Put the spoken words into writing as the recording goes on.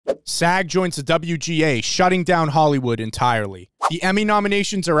SAG joins the WGA, shutting down Hollywood entirely. The Emmy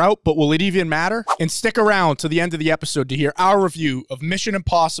nominations are out, but will it even matter? And stick around to the end of the episode to hear our review of Mission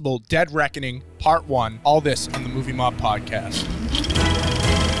Impossible: Dead Reckoning Part 1. All this on the Movie Mob Podcast.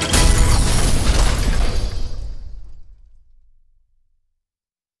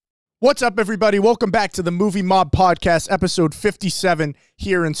 What's up, everybody? Welcome back to the Movie Mob Podcast, episode 57,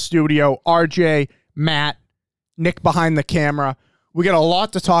 here in studio. RJ, Matt, Nick behind the camera. We got a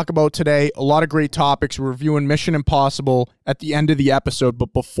lot to talk about today, a lot of great topics. We're reviewing Mission Impossible at the end of the episode,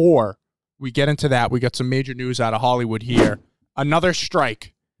 but before we get into that, we got some major news out of Hollywood here. Another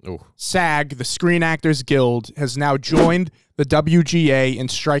strike. Ooh. SAG, the Screen Actors Guild, has now joined the WGA in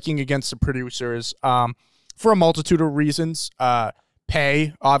striking against the producers for a multitude of reasons.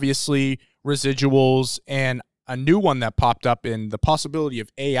 Pay, obviously, residuals, and a new one that popped up in the possibility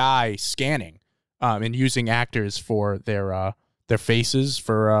of AI scanning and using actors for their faces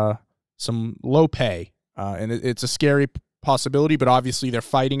for some low pay. And it's a scary possibility, but obviously they're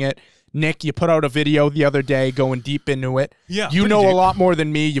fighting it. Nick, you put out a video the other day going deep into it. Yeah, you know a lot more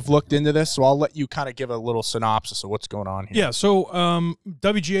than me. You've looked into this, so I'll let you kind of give a little synopsis of what's going on here. Yeah, so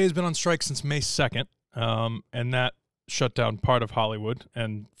WGA has been on strike since May 2nd, and that shut down part of Hollywood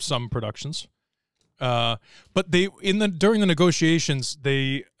and some productions. But during the negotiations,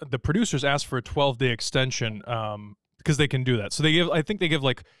 the producers asked for a 12-day extension because they can do that. So I think they give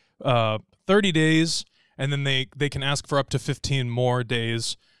like 30 days, and then they can ask for up to 15 more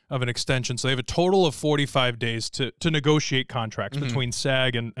days of an extension. So they have a total of 45 days to negotiate contracts between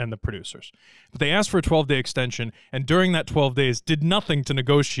SAG and the producers. But they asked for a 12-day extension, and during that 12 days did nothing to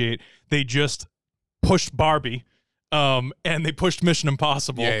negotiate. They just pushed Barbie. And they pushed Mission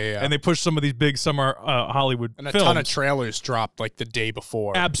Impossible, and they pushed some of these big summer Hollywood films. And a ton of trailers dropped like the day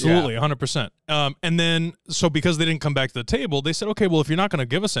before. Absolutely, 100%. And then, so because they didn't come back to the table, they said, okay, well, if you're not going to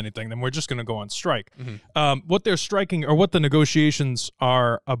give us anything, then we're just going to go on strike. What they're striking, or what the negotiations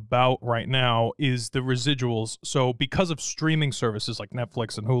are about right now, is the residuals. So because of streaming services like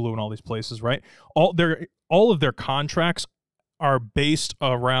Netflix and Hulu and all these places, right, all of their contracts are based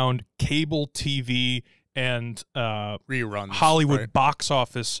around cable TV and reruns, Hollywood box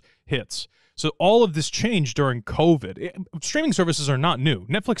office hits. So all of this changed during COVID. Streaming services are not new.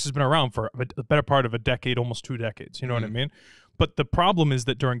 Netflix has been around for a better part of a decade, almost 2 decades. You know what I mean? But the problem is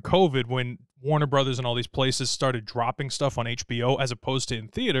that during COVID, when Warner Brothers and all these places started dropping stuff on HBO as opposed to in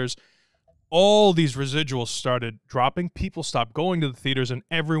theaters, all these residuals started dropping. People stopped going to the theaters, and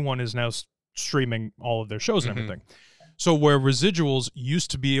everyone is now streaming all of their shows and everything. So where residuals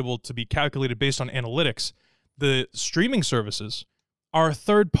used to be able to be calculated based on analytics, the streaming services are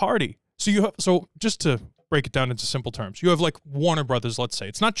third party. So just to break it down into simple terms, you have like Warner Brothers, let's say.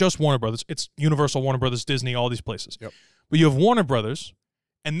 It's not just Warner Brothers. It's Universal, Warner Brothers, Disney, all these places. Yep. But you have Warner Brothers,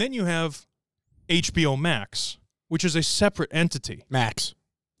 and then you have HBO Max, which is a separate entity. Max.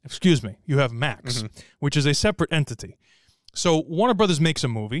 Excuse me. You have Max, which is a separate entity. So Warner Brothers makes a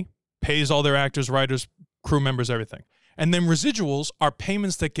movie, pays all their actors, writers, crew members, everything. And then residuals are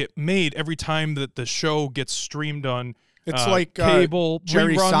payments that get made every time that the show gets streamed on it's like cable,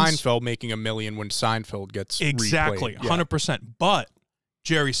 Jerry reruns. Seinfeld making $1 million when Seinfeld gets exactly, replayed. 100%. But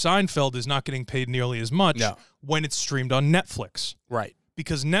Jerry Seinfeld is not getting paid nearly as much when it's streamed on Netflix. Right.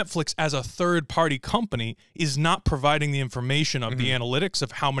 Because Netflix, as a third-party company, is not providing the information of the analytics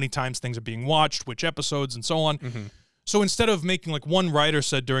of how many times things are being watched, which episodes, and so on. So instead of making, like one writer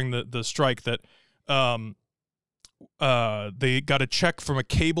said during the strike that they got a check from a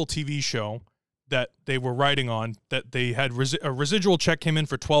cable TV show that they were writing on, that they had a residual check came in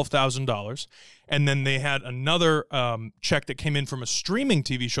for $12,000, and then they had another check that came in from a streaming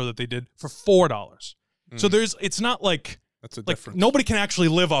TV show that they did for $4. So it's not like that's a difference. Nobody can actually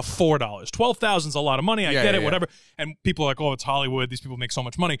live off $4. $12,000 is a lot of money. I get it, whatever. And people are like, oh, it's Hollywood. These people make so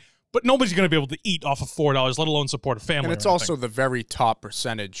much money. But nobody's going to be able to eat off of $4, let alone support a family. And it's also the very top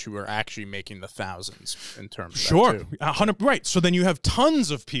percentage who are actually making the thousands in terms of that too. 100, right. So then you have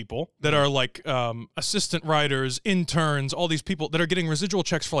tons of people that are like assistant writers, interns, all these people that are getting residual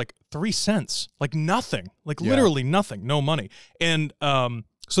checks for like 3 cents, like nothing, like literally nothing, no money. And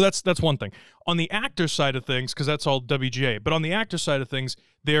so that's one thing. On the actor side of things, because that's all WGA, but on the actor side of things,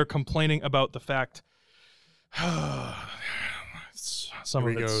 they're complaining about the fact some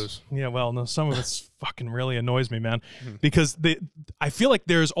of it's, some of it's fucking really annoys me, man, because I feel like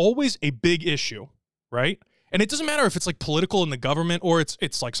there's always a big issue, right? And it doesn't matter if it's like political in the government or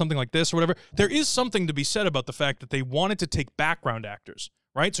it's like something like this or whatever. There is something to be said about the fact that they wanted to take background actors,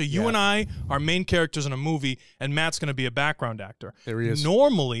 right? So you and I are main characters in a movie, and Matt's going to be a background actor. There he is.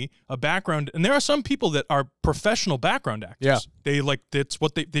 Normally, a background, and there are some people that are professional background actors. Yeah. They like, that's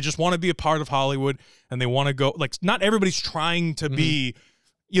what they just want to be a part of Hollywood, and they want to go, like, not everybody's trying to be,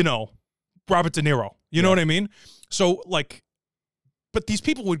 you know, Robert De Niro. You know what I mean? So, like, but these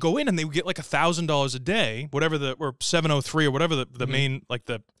people would go in and they would get like $1,000 a day, whatever or 703 or whatever the main, like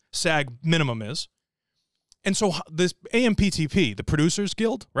the SAG minimum is. And so this AMPTP, the Producers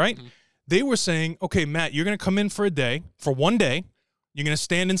Guild, right? They were saying, okay, Matt, you're going to come in for one day. You're going to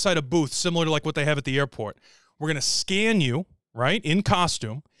stand inside a booth similar to like what they have at the airport. We're going to scan you, right, in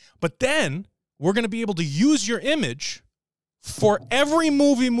costume. But then we're going to be able to use your image for every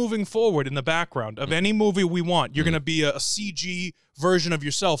movie moving forward in the background of any movie we want. You're going to be a CG version of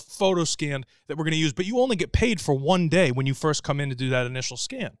yourself, photo scanned, that we're going to use. But you only get paid for one day when you first come in to do that initial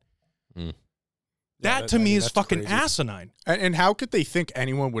scan. That to me is fucking crazy. Asinine. And how could they think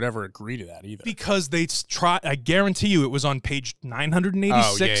anyone would ever agree to that either? Because they try. I guarantee you it was on page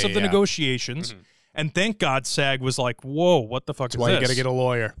 986 of the negotiations. And thank God SAG was like, whoa, what the fuck is this? That's why you got to get a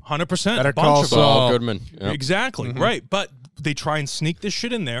lawyer. 100%. Better call Saul Goodman. Yep. Exactly, right. But they try and sneak this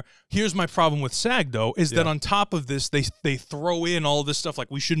shit in there. Here's my problem with SAG, though, is that on top of this, they throw in all this stuff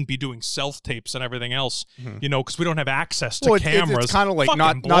like we shouldn't be doing self-tapes and everything else, you know, because we don't have access to cameras. It's kind of like,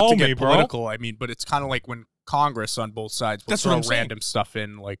 not to get political, I mean, but it's kind of like when Congress on both sides will throw random stuff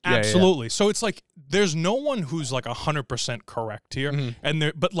in. Like, absolutely. So it's like there's no one who's like 100% correct here.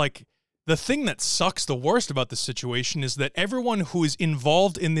 But like, the thing that sucks the worst about this situation is that everyone who is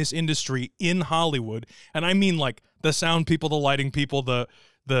involved in this industry in Hollywood, and I mean like the sound people, the lighting people, the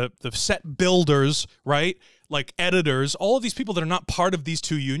set builders, right? Like editors, all of these people that are not part of these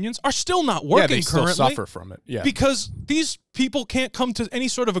two unions are still not working they currently. Still suffer from it. Yeah. Because these people can't come to any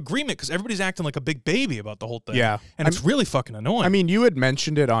sort of agreement because everybody's acting like a big baby about the whole thing. Yeah. And it's really fucking annoying. I mean, you had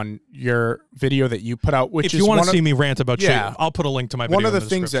mentioned it on your video that you put out, which if you want to see me rant about shit, I'll put a link to my video. One of the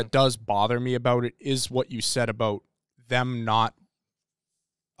things that does bother me about it is what you said about them not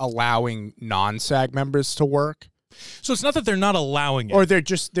allowing non-SAG members to work. So it's not that they're not allowing it, or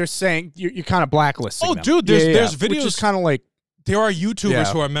they're saying you're kind of blacklisting. Oh, them. Dude, there's videos. Which is kind of like there are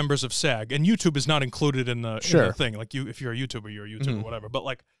YouTubers who are members of SAG, and YouTube is not included in the thing. Like if you're a YouTuber, you're a YouTuber, whatever. But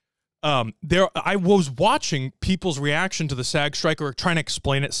like, I was watching people's reaction to the SAG strike, or trying to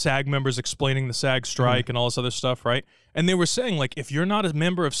explain it. SAG members explaining the SAG strike and all this other stuff, right? And they were saying like, if you're not a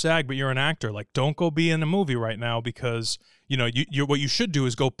member of SAG but you're an actor, like don't go be in a movie right now because. You know, what you should do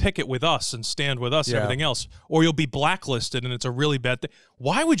is go picket with us and stand with us and everything else, or you'll be blacklisted, and it's a really bad thing.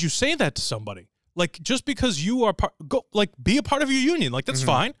 Why would you say that to somebody? Like, just because you are be a part of your union, like that's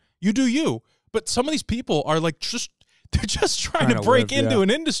fine. You do you. But some of these people are like they're just trying to break into an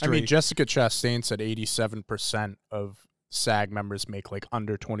industry. I mean, Jessica Chastain said 87% of SAG members make like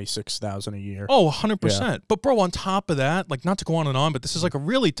under $26,000 a year. Oh, 100%. But bro, on top of that, like not to go on, but this is like a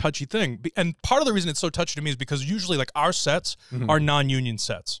really touchy thing. And part of the reason it's so touchy to me is because usually like our sets are non-union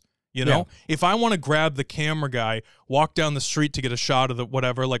sets. You know, if I want to grab the camera guy, walk down the street to get a shot of the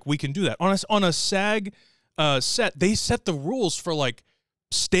whatever, like we can do that. On a SAG set, they set the rules for like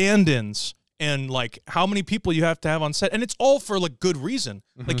stand-ins and like how many people you have to have on set, and it's all for like good reason.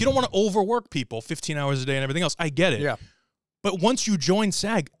 Like you don't want to overwork people 15 hours a day and everything else. I get it. Yeah. But once you join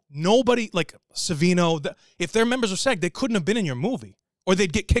SAG, nobody, like Savino, if they're members of SAG, they couldn't have been in your movie, or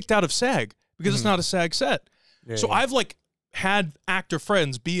they'd get kicked out of SAG because it's not a SAG set. So I've like had actor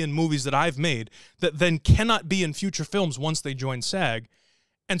friends be in movies that I've made that then cannot be in future films once they join SAG.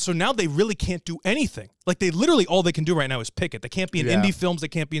 And so now they really can't do anything. Like they literally, all they can do right now is picket. They can't be in indie films. They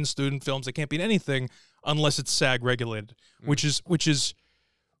can't be in student films. They can't be in anything unless it's SAG regulated, which is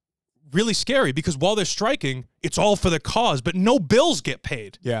really scary because while they're striking, it's all for the cause, but no bills get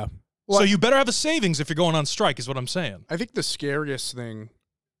paid. Yeah. Well, so you better have a savings if you're going on strike is what I'm saying. I think the scariest thing,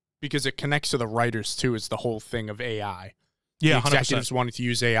 because it connects to the writers too, is the whole thing of AI. Yeah, the executives 100%. wanting to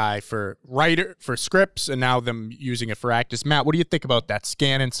use AI for scripts, and now them using it for actors. Matt, what do you think about that?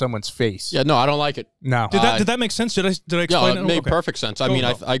 Scanning someone's face. Yeah, no, I don't like it. No. Did that make sense? Did I explain it? Yeah, it made perfect sense. I mean,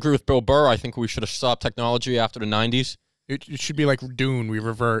 I agree with Bill Burr. I think we should have stopped technology after the 90s. It should be like Dune. We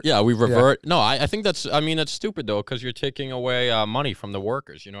revert. Yeah, we revert. Yeah. No, I think that's, I mean, it's stupid, though, because you're taking away money from the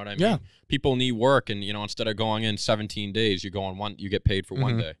workers. You know what I mean? Yeah. People need work, and, you know, instead of going in 17 days, you go on you get paid for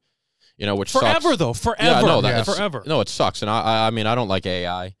one day. You know, which forever sucks. though, forever. Yeah, no, that's forever. No, it sucks, and I mean, I don't like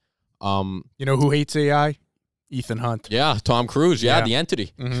AI. You know who hates AI? Ethan Hunt. Yeah, Tom Cruise. Yeah, Yeah. the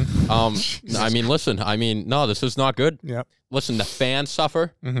entity. Mm-hmm. I mean, listen. I mean, no, this is not good. Yeah. Listen, the fans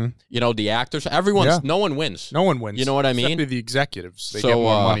suffer. Mm-hmm. You know, the actors. Everyone's. No one wins. No one wins. You know what I mean? Except for the executives. They So, get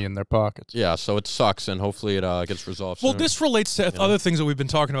more money in their pockets. Yeah, so it sucks, and hopefully it gets resolved. Well, soon. this relates to other things that we've been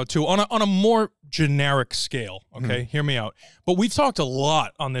talking about too, on a more generic scale. Okay, hear me out. But we've talked a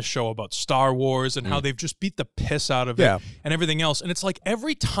lot on this show about Star Wars and how they've just beat the piss out of it and everything else. And it's like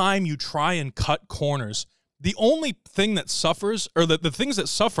every time you try and cut corners, the only thing that suffers, or the things that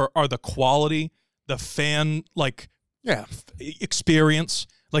suffer, are the quality, the fan experience,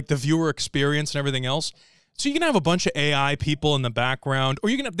 like the viewer experience and everything else. So you can have a bunch of AI people in the background, or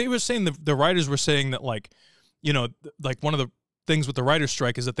you can have, they were saying, the writers were saying that, like, you know, like one of the things with the writer's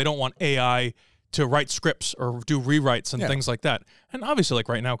strike is that they don't want AI to write scripts or do rewrites and things like that. And obviously, like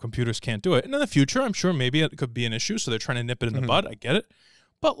right now, computers can't do it. And in the future, I'm sure maybe it could be an issue, so they're trying to nip it in the bud. I get it.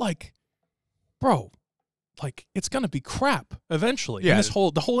 But like, bro, like, it's going to be crap eventually. Yeah. And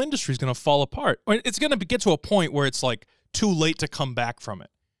the whole industry is going to fall apart. It's going to get to a point where it's like too late to come back from it.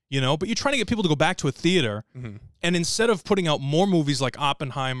 You know, but you're trying to get people to go back to a theater, and instead of putting out more movies like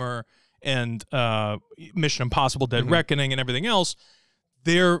Oppenheimer and Mission Impossible: Dead Reckoning and everything else,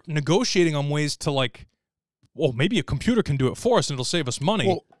 they're negotiating on ways to, like, well, maybe a computer can do it for us and it'll save us money.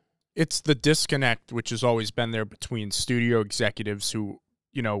 Well, it's the disconnect which has always been there between studio executives who,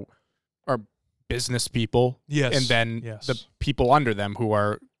 you know, are business people, and then the people under them who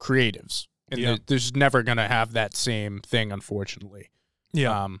are creatives. And there's never going to have that same thing, unfortunately.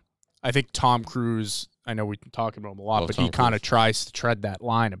 Yeah. I think Tom Cruise, I know we've been talking about him a lot, but he kind of tries to tread that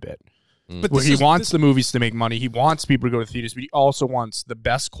line a bit. But where he wants the movies to make money, he wants people to go to theaters, but he also wants the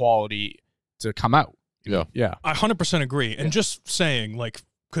best quality to come out. Yeah. Yeah. I 100% agree. And just saying, like,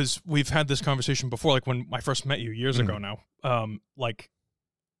 because we've had this conversation before, like when I first met you years ago now, like,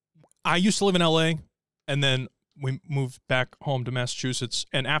 I used to live in LA, and then we moved back home to Massachusetts,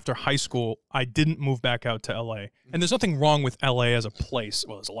 and after high school, I didn't move back out to LA. And there's nothing wrong with LA as a place.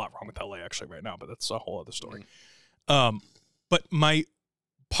 Well, there's a lot wrong with LA actually right now, but that's a whole other story. But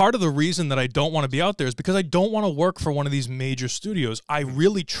part of the reason that I don't want to be out there is because I don't want to work for one of these major studios. I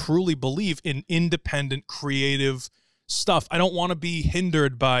really, truly believe in independent, creative stuff. I don't want to be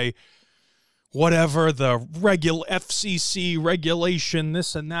hindered by whatever the FCC regulation,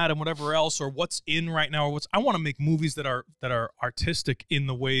 this and that, and whatever else, or what's in right now, or I want to make movies that are artistic in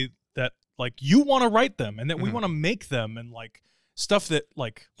the way that, like, you want to write them, and that we want to make them, and like stuff that,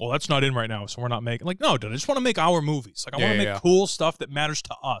 like, well, that's not in right now, so we're not making. Like, no, dude, I just want to make our movies. Like, I want to make cool stuff that matters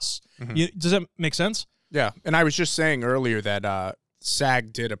to us. Does that make sense? Yeah, and I was just saying earlier that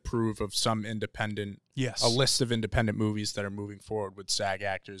SAG did approve of some independent, a list of independent movies that are moving forward with SAG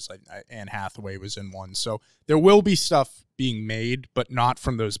actors. Like Anne Hathaway was in one. So there will be stuff being made, but not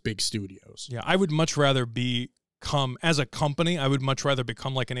from those big studios. Yeah, I would much rather become, as a company, I would much rather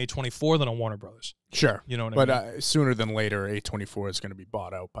become like an A24 than a Warner Brothers. Sure. You know what I mean? But sooner than later, A24 is going to be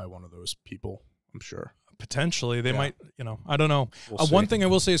bought out by one of those people, I'm sure. Potentially. They might, you know, I don't know. One thing I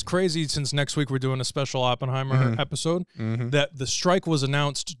will say is crazy, since next week we're doing a special Oppenheimer episode, that the strike was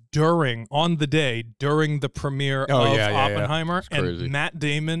announced on the day, during the premiere of Oppenheimer, and Matt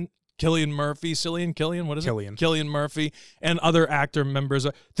Damon, Cillian Murphy, and other actor members,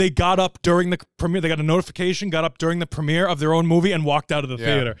 they got up during the premiere. They got a notification, got up during the premiere of their own movie, and walked out of the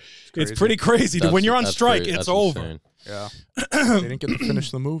theater. It's pretty crazy. When you're on strike, it's over. Insane. Yeah. They didn't get to finish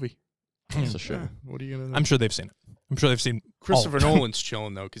the movie. That's a shame. What are you gonna do? I'm sure they've seen it. I'm sure they've seen Christopher Nolan's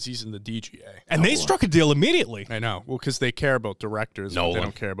chilling though, because he's in the DGA, and they struck a deal immediately. I know. Well, because they care about directors, but they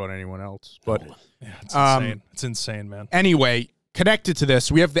don't care about anyone else. But yeah, it's insane. It's insane, man. Anyway, connected to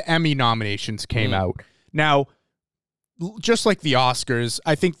this, we have the Emmy nominations came out now. Just like the Oscars,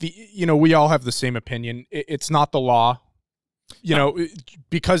 I think we all have the same opinion. It's not the law. You know,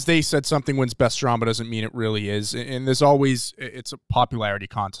 because they said something wins best drama doesn't mean it really is. And there's always, it's a popularity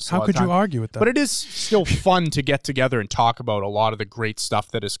contest. How could you argue with that? But it is still fun to get together and talk about a lot of the great stuff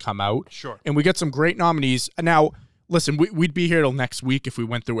that has come out. Sure. And we get some great nominees. Now, listen, we'd be here till next week if we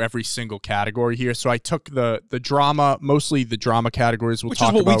went through every single category here. So I took the drama, mostly the drama categories. Which is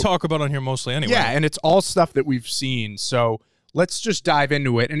what we talk about on here mostly anyway. Yeah, and it's all stuff that we've seen. So let's just dive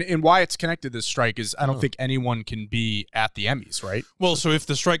into it. And why it's connected to this strike is I don't think anyone can be at the Emmys, right? Well, so if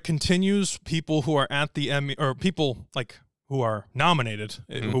the strike continues, people who are at the Emmy, or people like who are nominated,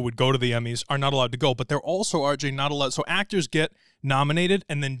 who would go to the Emmys, are not allowed to go. But they're also, RJ, not allowed. So actors get nominated,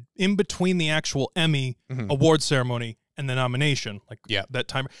 and then in between the actual Emmy award ceremony and the nomination, like that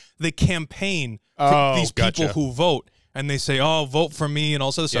time, they campaign for these people who vote, and they say, oh, vote for me, and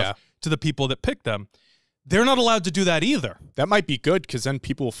all sorts of stuff to the people that pick them. They're not allowed to do that either. That might be good, because then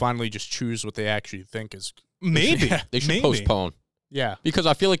people will finally just choose what they actually think is Maybe. They should Maybe. postpone. Yeah. Because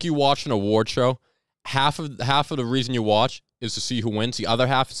I feel like you watch an award show, half of the reason you watch is to see who wins. The other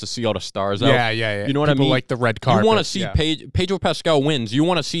half is to see all the stars out. Yeah. You know what People I mean? like the red carpet. You want to see yeah. Pedro Pascal wins. You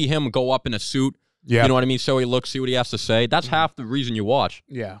want to see him go up in a suit. Yeah. You know what I mean? So he looks, see what he has to say. That's half the reason you watch.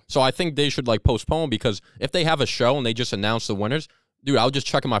 Yeah. So I think they should like postpone, because if they have a show and they just announce the winners, dude, I'll just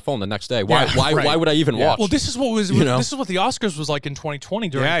check on my phone the next day. Why? Yeah, Why? right. Why would I even watch? Well, this is what was. You know? This is what the Oscars was like in 2020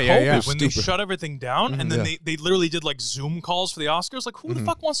 during Yeah, COVID yeah, yeah. when they shut everything down, and then Yeah. they literally did like Zoom calls for the Oscars. Like, who the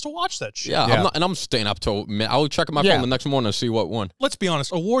fuck wants to watch that shit? Yeah, I'm staying up till I'll check on my Yeah. phone the next morning to see what won. Let's be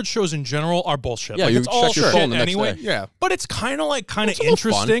honest. Award shows in general are bullshit. Yeah, like, you it's all check your shit phone the next anyway. day. Yeah. But it's kind of a little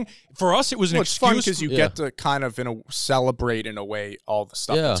interesting. For us, it was an Well, it's fun excuse. because you get to kind of celebrate in a way all the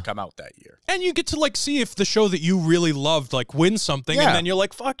stuff Yeah. that's come out that year. and you get to like see if the show that you really loved like wins something, Yeah. and then you're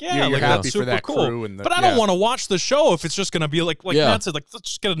like, "Fuck yeah!" You're like happy that's for super that cool. crew and the- but I don't yeah. want to watch the show if it's just gonna be like Yeah. Matt said, like let's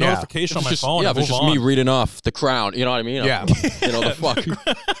just get a Yeah. notification on If my it's just, phone. yeah, and if it's move just me on. reading off The Crown, you know what I mean? Yeah. You know, the fuck.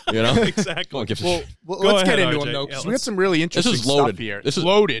 You know? Exactly. Don't give a Well, shit. well Go let's ahead, get into RJ. them though, Yeah, because we let's- got some really This interesting is loaded stuff here. This is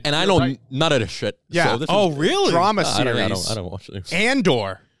loaded, and I You're know right. none of this shit. Yeah. So this Oh, is, really? drama I don't, series. I don't watch this.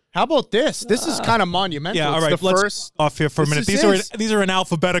 Andor. How about this? This is kind of monumental. Yeah, all It's right. the Let's first, off here for a minute. This These is- these are in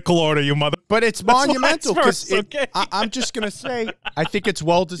alphabetical order, you mother. but it's why it's monumental because first, okay. I'm just gonna say I think it's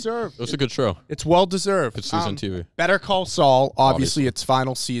well deserved. It was a good show. It's well deserved. It's on TV. Better Call Saul, obviously its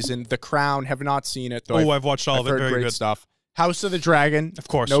final season. The Crown, have not seen it. Though Oh, I've watched all I've of it. heard Very great good. stuff. House of the Dragon, Of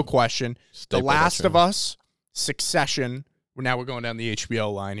course. no question. Staple The of that Last show. of Us, Succession. Now we're going down the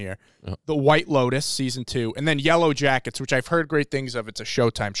HBO line here. Yeah. The White Lotus, season 2, and then Yellow Jackets, which I've heard great things of. It's a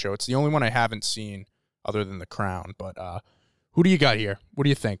Showtime show. It's the only one I haven't seen other than The Crown. But who do you got here? What do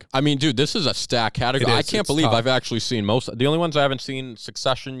you think? I mean, dude, this is a stack category. It I is. can't It's believe tough. I've actually seen most. The only ones I haven't seen: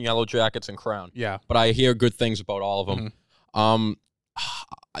 Succession, Yellow Jackets, and Crown. Yeah. But I hear good things about all of them. Mm-hmm.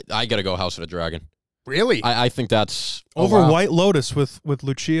 I gotta go House of the Dragon. Really? I think that's Over wow. White Lotus with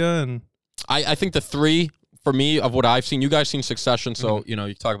Lucia and I think the three for me of what I've seen. You guys seen Succession, so you know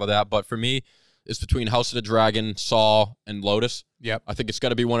you talk about that. But for me, it's between House of the Dragon, Saw, and Lotus. Yep. I think it's got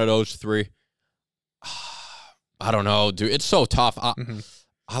to be one of those three. I don't know, dude. It's so tough.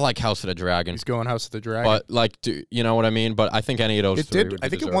 I like House of the Dragon, He's going House of the Dragon. but like, you know what I mean? But I think any of those it three did. would I be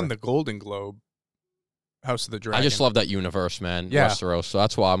think it deserving. won the Golden Globe. House of the Dragon. I just love that universe, man. Yeah. Westeros. So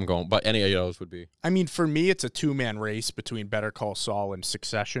that's why I'm going. But any of those would be. I mean, for me, it's a two-man race between Better Call Saul and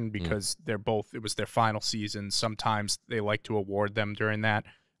Succession because they're both. It was their final season. Sometimes they like to award them during that.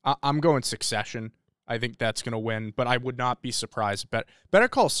 I'm going Succession. I think that's going to win, but I would not be surprised. Better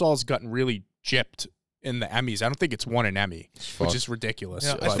Call Saul's gotten really gypped in the Emmys. I don't think it's won an Emmy, which fuck. is ridiculous.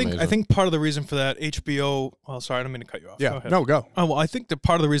 yeah, But- I think amazing. part of the reason for that HBO. Well, sorry, I don't mean to cut you off. Go Yeah. ahead. No, go. Oh, well, I think that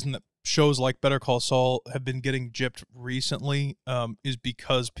part of the reason that shows like Better Call Saul have been getting gypped recently is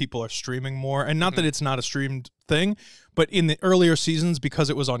because people are streaming more. And not that it's not a streamed thing, but in the earlier seasons, because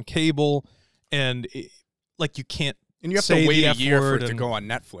it was on cable and like you can't And you have say to wait the a F year for word it to and- go on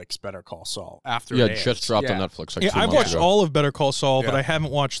Netflix. Better Call Saul after Yeah, it it airs. just dropped Yeah. on Netflix. Like Yeah, 2 I've months watched ago. all of Better Call Saul, but Yeah. I haven't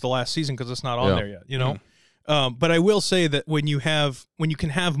watched the last season because it's not on Yeah. there yet, you know? But I will say that when you can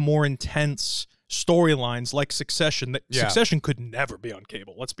have more intense storylines like Succession, that Yeah. Succession could never be on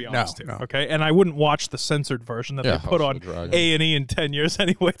cable, let's be honest here, no. okay? And I wouldn't watch the censored version that Yeah, they put House on of the Dragon. A&E in 10 years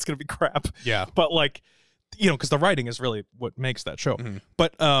anyway. It's going to be crap. Yeah. But like, you know, because the writing is really what makes that show.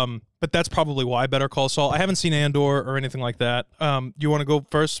 But that's probably why Better Call Saul. I haven't seen Andor or anything like that. You want to go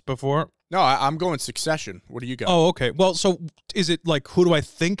first before? No, I'm going Succession. What do you got? Oh, okay. Well, so is it like who do I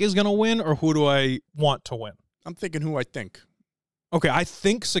think is going to win or who do I want to win? I'm thinking who I think. Okay, I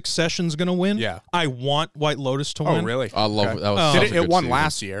think Succession's going to win. Yeah. I want White Lotus to Oh, win. really? I love Okay. that. Was Did such a it good won season.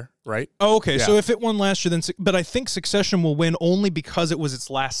 last year, right? Oh, okay. Yeah. So if it won last year, then but I think Succession will win only because it was its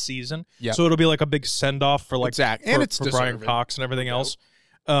last season. Yeah. So it'll be like a big send off for like Exactly. for, And it's for Brian deserving. Cox and everything No else.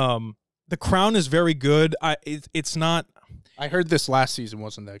 The Crown is very good. It's not. I heard this last season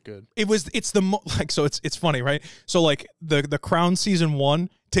wasn't that good. It's the like so it's funny, right? So like the Crown season 1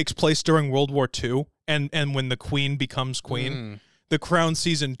 takes place during World War II and when the Queen becomes queen. The Crown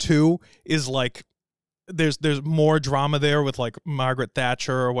season 2 is like there's more drama there with like Margaret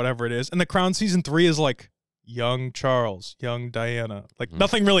Thatcher or whatever it is. And the Crown season 3 is like young Charles, young Diana. Like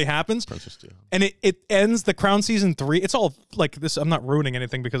nothing really happens. Princess Diana. And it ends the Crown season 3. It's all like this. I'm not ruining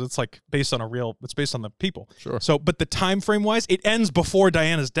anything because it's like based on it's based on the people. Sure. So, but the time frame wise, it ends before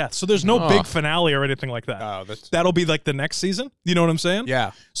Diana's death. So there's no big finale or anything like that. Oh, that's That'll be like the next season. You know what I'm saying?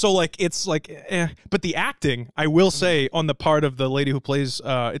 yeah. So like it's like, but the acting, I will say, on the part of the lady who plays,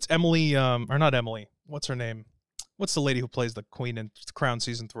 it's Emily, or not Emily. What's her name? What's the lady who plays the Queen in Crown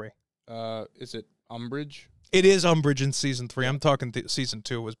season 3? Is it Umbridge? It is Umbridge in season 3. I'm talking season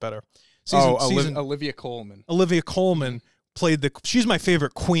 2 was better. Olivia Colman. Olivia Colman played she's my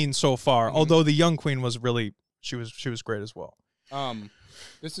favorite queen so far. Although the young queen was really she was great as well.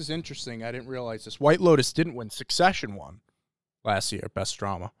 This is interesting. I didn't realize this. White Lotus didn't win. Succession won last year, best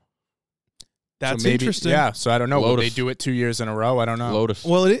drama. That's so maybe, interesting. Yeah, so I don't know. Lotus. Will they do it 2 years in a row? I don't know. Lotus.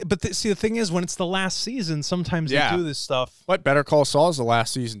 Well, but see, the thing is, when it's the last season, sometimes they do this stuff. But Better Call Saul is the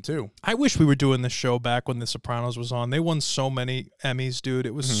last season, too. I wish we were doing this show back when The Sopranos was on. They won so many Emmys, dude.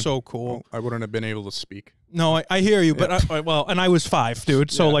 It was so cool. Well, I wouldn't have been able to speak. No, I hear you, but and I was 5, dude.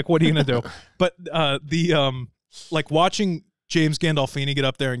 So like, what are you gonna do? But like watching James Gandolfini get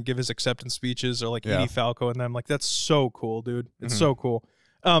up there and give his acceptance speeches, or like Edie Falco and them, like that's so cool, dude. It's so cool.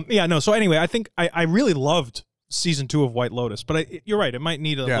 So anyway, I think I really loved season 2 of White Lotus, but you're right, it might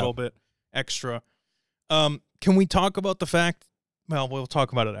need a little bit extra. Can we talk about the fact? Well, we'll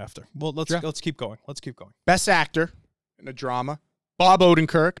talk about it after. Well, let's keep going. Let's keep going. Best actor in a drama: Bob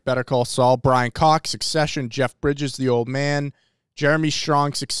Odenkirk, Better Call Saul; Brian Cox, Succession; Jeff Bridges, The Old Man; Jeremy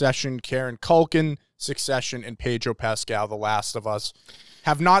Strong, Succession; Karen Culkin, Succession; and Pedro Pascal, The Last of Us.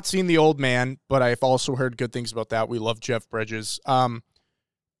 Have not seen The Old Man, but I've also heard good things about that. We love Jeff Bridges.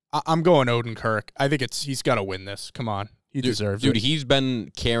 I'm going Odenkirk. I think he's got to win this. Come on. He deserves it. Dude, he's been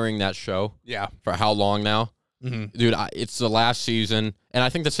carrying that show for how long now? Dude, it's the last season, and I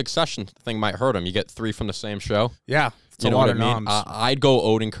think the Succession thing might hurt him. You get 3 from the same show. Yeah. It's you a know lot what of I mean? noms. I'd go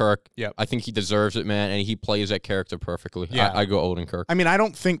Odenkirk. Yep. I think he deserves it, man, and he plays that character perfectly. Yeah. I'd go Odenkirk. I mean, I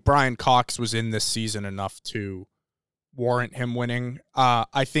don't think Brian Cox was in this season enough to warrant him winning.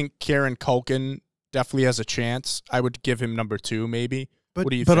 I think Karen Culkin definitely has a chance. I would give him number 2, maybe. But,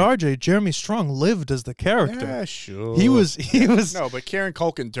 what do you think? RJ, Jeremy Strong lived as the character. Yeah, sure. He was. No, but Karen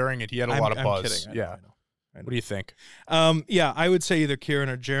Culkin during it, he had a lot of buzz. I'm kidding. I know. What do you think? I would say either Kieran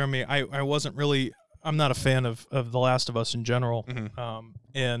or Jeremy. I wasn't really. I'm not a fan of The Last of Us in general.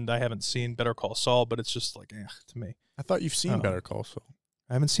 And I haven't seen Better Call Saul, but it's just like to me. I thought you've seen Better Call Saul.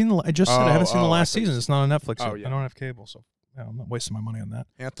 I haven't seen I just said I haven't seen the last season. It's not on Netflix. Oh, I don't have cable, so I'm not wasting my money on that.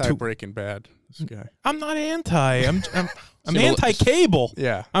 Anti-Breaking Bad. This guy. I'm not anti. I'm anti-cable.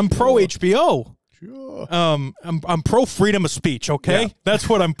 Yeah. I'm pro HBO. Sure. I'm pro freedom of speech. Okay, that's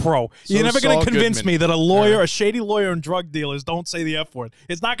what I'm pro. You're never gonna convince me that a lawyer, a shady lawyer, and drug dealers don't say the F word.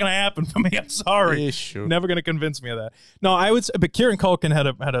 It's not gonna happen for me. I'm sorry. Yeah, sure. Never gonna convince me of that. No, I would say, but Kieran Culkin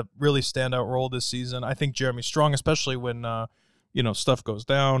had a really standout role this season. I think Jeremy Strong, especially when stuff goes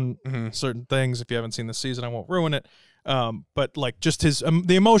down, certain things. If you haven't seen the season, I won't ruin it. But like just his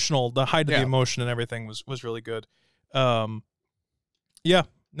the height of the emotion and everything was really good. No, I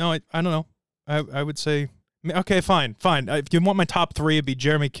don't know. I would say okay, fine. If you want my top 3, it'd be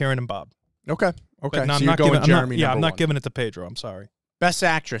Jeremy, Karen, and Bob. Okay. No, so you're going Jeremy. I'm not giving it to Pedro. I'm sorry. Best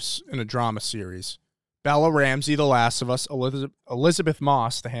actress in a drama series: Bella Ramsey, The Last of Us; Elizabeth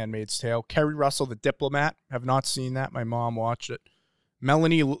Moss, The Handmaid's Tale; Kerry Russell, The Diplomat. Have not seen that. My mom watched it.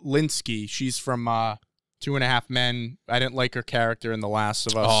 Melanie Linsky, she's from 2.5 Men. I didn't like her character in The Last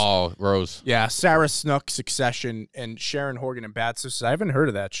of Us. Oh, Rose. Yeah, Sarah Snook, Succession, and Sharon Horgan in Bad Sisters. I haven't heard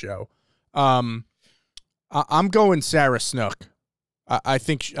of that show. I'm going Sarah Snook. I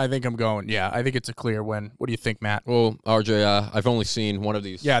think I'm going. Yeah, I think it's a clear win. What do you think, Matt? Well, RJ, I've only seen one of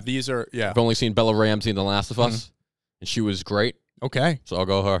these. Yeah, these are. Yeah, I've only seen Bella Ramsey in The Last of Us, and she was great. Okay, so I'll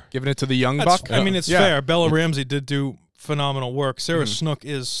go her. Giving it to the young buck. I mean, it's fair. Bella Ramsey did do phenomenal work. Sarah Snook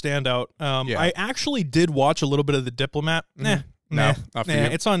is standout. I actually did watch a little bit of The Diplomat. No, not for you.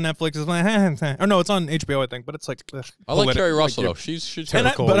 It's on Netflix. It's like, or no, it's on HBO, I think. But it's like, I like Kerry Russell though. She's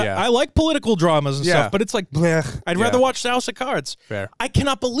typical. I like political dramas and stuff. But it's like, I'd rather watch House of Cards. Fair. I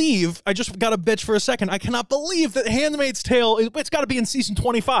cannot believe. I just got a bitch for a second. I cannot believe that Handmaid's Tale. It's got to be in season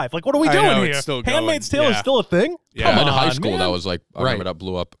 25. Like, what are we doing here? It's still going. Handmaid's Tale is still a thing. Yeah. Come in high on, school, man. that was like, I remember that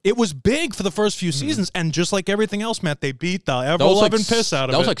blew up. It was big for the first few seasons, and just like everything else, Matt, they beat the ever-loving piss out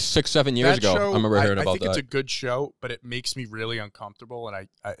of it. That was like 6-7 years ago. I remember hearing about that. I think it's a good show, but it makes me really uncomfortable, and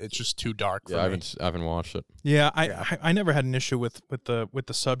it's just too dark for me. I haven't watched it. Yeah, I never had an issue with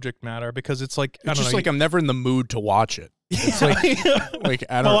the subject matter because it's like it's just like I'm never in the mood to watch it. It's like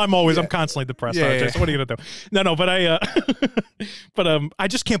I don't. Well, I'm constantly depressed. So what are you gonna do? No, but I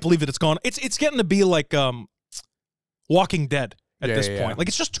just can't believe that it's gone. It's getting to be like Walking Dead at this point. Like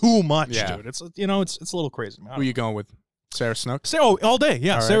it's just too much, dude. It's it's a little crazy. Who are you going with? Sarah Snook? All day.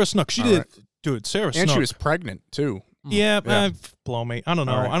 Yeah, All right. Sarah Snook. She did, dude. Sarah Snook. And she was pregnant too. Yeah, blow me. I don't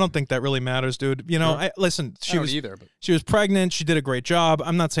know. I don't think that really matters, dude. Listen, she was pregnant. She did a great job.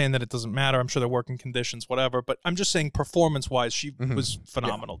 I'm not saying that it doesn't matter. I'm sure they're working conditions, whatever. But I'm just saying performance-wise, she was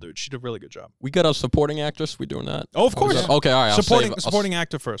phenomenal, dude. She did a really good job. We got a supporting actress. We doing that? Oh, of course. Okay, all right. Supporting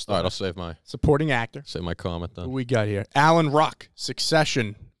actor first. All right, I'll save my supporting actor. Save my comment then. Who we got here? Alan Ruck,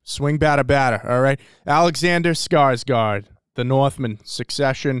 Succession, Swing batter. All right. Alexander Skarsgård, The Northman,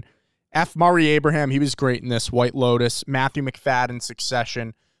 Succession. F. Murray Abraham, he was great in this. White Lotus. Matthew McFadden,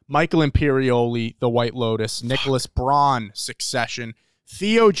 Succession. Michael Imperioli, The White Lotus. Nicholas Braun, Succession.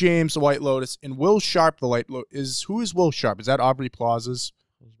 Theo James, The White Lotus, and Will Sharp, The White Lotus. Who is Will Sharp? Is that Aubrey Plaza's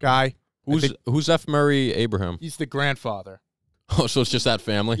guy? Who's F. Murray Abraham? He's the grandfather. Oh, so it's just that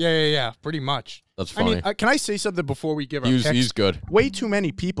family? Yeah. Pretty much. That's funny. I mean, can I say something before we give our picks? He's good. Way too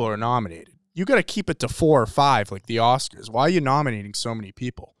many people are nominated. You got to keep it to 4 or 5, like the Oscars. Why are you nominating so many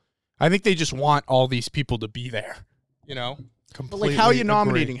people? I think they just want all these people to be there. You know? Completely But like, how are you agree.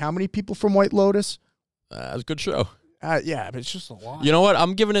 nominating? How many people from White Lotus? It's a good show. Yeah, but it's just a lot. You know what?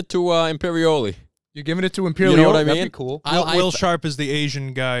 I'm giving it to Imperioli. You're giving it to Imperioli? You know what I That'd mean? be cool. Will Sharp is the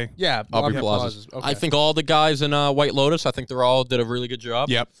Asian guy. Yeah, Aubrey Aubrey Plaza's. Plaza's. Okay. I think all the guys in White Lotus, I think they all did a really good job.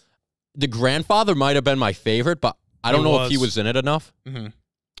 Yep. The grandfather might have been my favorite, but I don't know if he was in it enough. Mm-hmm.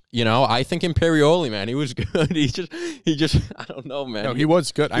 You know, I think Imperioli, man, he was good. He just, I don't know, man. No, he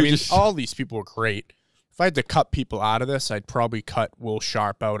was good. I he mean, just- all these people were great. If I had to cut people out of this, I'd probably cut Will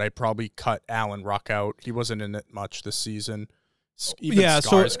Sharp out. I'd probably cut Alan Ruck out. He wasn't in it much this season. Even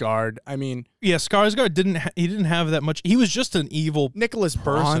Skarsgård. I mean, Yeah, Skarsgård didn't have that much. He was just an evil Nicholas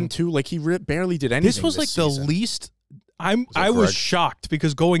Braun person too. Like he barely did anything. This was like the season. least. I was Greg? shocked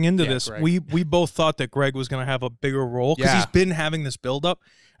because going into this, Greg. we both thought that Greg was going to have a bigger role because Yeah. he's been having this build up,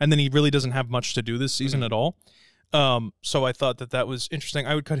 and then he really doesn't have much to do this season at all. So I thought that was interesting.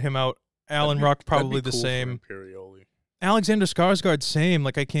 I would cut him out. Alan Ruck probably the same. Alexander Skarsgård same.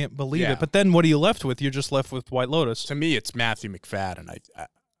 Like I can't believe Yeah. it. But then what are you left with? You're just left with White Lotus To me, it's Matthew McFadden.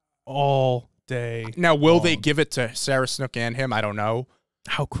 all day. Now, will they long. give it to Sarah Snook and him? I don't know.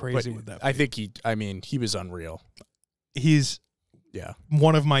 How But crazy would that be? I think he was unreal. He's Yeah.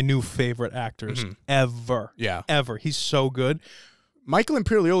 one of my new favorite actors ever. Yeah. Ever. He's so good. Michael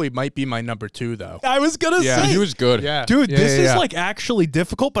Imperioli might be my number 2, though. I was gonna Yeah. say He was good. Yeah. Dude, Yeah, this yeah, is yeah. like actually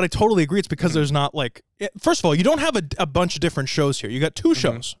difficult, but I totally agree. It's because there's not like, first of all, you don't have a bunch of different shows here. You got 2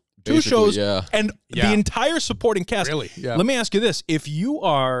 shows, Basically, 2 shows, yeah. and Yeah. the entire supporting cast. Really? Yeah. Let me ask you this: if you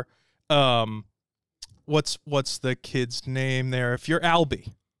are, what's the kid's name there? If you're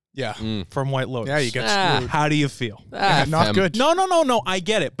Albie Yeah. from White Lotus, Yeah, you get Ah. screwed. how do you feel? Yeah, not him. good. No, I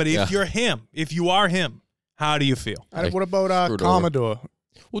get it. But if Yeah. you're him, if you are him, how do you feel? What about Screwed over. Commodore?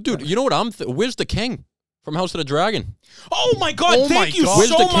 Well, dude, you know what where's the king from House of the Dragon? Oh my God! Oh Thank my you God. Where's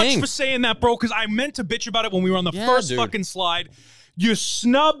so the much king? for saying that, bro. Because I meant to bitch about it when we were on the Yeah, first dude. fucking slide. You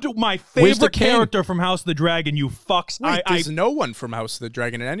snubbed my Where's the favorite king? character from House of the Dragon. You fucks. Wait, I there's no one from House of the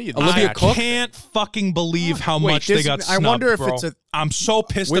Dragon in any of these. Olivia I Cook? can't fucking believe how Wait, much they this- got I snubbed, wonder if bro. it's a- I'm so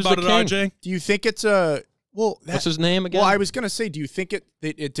pissed Where's about the it, king? RJ. Do you think it's a... Well, What's his name again? Well, I was going to say, do you think it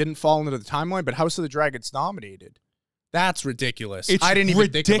didn't fall into the timeline, but House of the Dragon's nominated? That's ridiculous. It's I didn't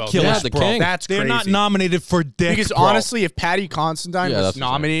even think about ridiculous, that. Yeah, the bro. king. That's They're crazy. not nominated for dick, Because bro. honestly, if Patty Considine Yeah, was that's what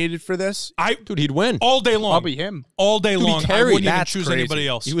I'm saying. nominated for this, Dude, he'd win. all day long, probably him. all day Dude, he long, I carried. wouldn't even That's choose crazy. anybody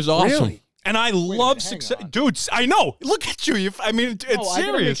else. He was awesome. Really? And I love minute, success, hang on. dude. I know. Look at you. I mean, it's I gotta make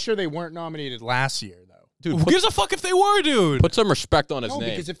serious. sure they weren't nominated last year, though. Dude, Who gives a fuck if they were, dude? put some respect on his No, name.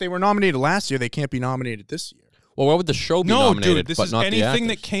 because if they were nominated last year, they can't be nominated this year. Well, why would the show be No, nominated, dude. This but is not the anything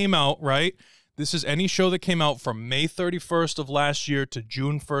that actors? came out, right? This is any show that came out from May 31st of last year to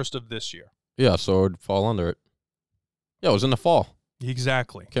June 1st of this year. Yeah, so it would fall under it. Yeah, it was in the fall.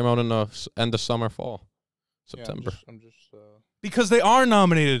 Exactly. Came out in the end of summer, fall, September. Because they are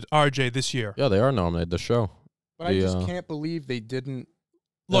nominated, RJ, this year. Yeah, they are nominated. The show. But I The, just can't believe they didn't.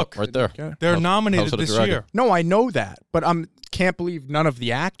 Look, right there. they're House- nominated House of the this Dragon. year. No, I know that, but can't believe none of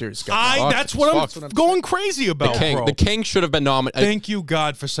the actors got. Fuck, That's what I'm fuck. going crazy about, bro. The king should have been nominated. Thank you,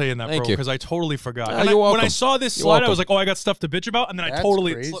 God, for saying that, Thank bro, you. because I totally forgot. Yeah, And you're when I welcome. saw this You're slide, I welcome. was like, oh, I got stuff to bitch about, and then I That's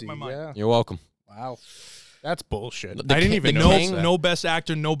totally crazy, slipped my mind. Yeah. You're welcome. Wow, that's bullshit. The I didn't king- even the know king- that. No best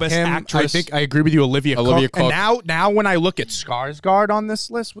actor, no best Him, actress. I think I agree with you, Olivia Cook. And now when I look at Skarsgård on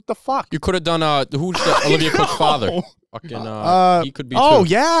this list, what the fuck? You could have done who's the Olivia Cook's father? Fucking he could be Oh too.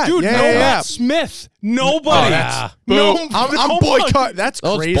 yeah, Dude, yeah, no yeah, yeah. Matt Smith. Nobody. Oh, that's- no, Boo. I'm nobody. boycott. That's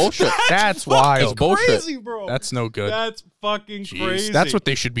Oh, it's crazy. bullshit. That's fucking wild. bullshit. crazy, bro. That's no good. That's fucking Jeez, crazy. that's what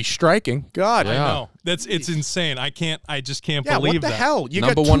they should be striking. God, I Yeah. know. It's insane. I just can't Yeah, believe what the that. hell? You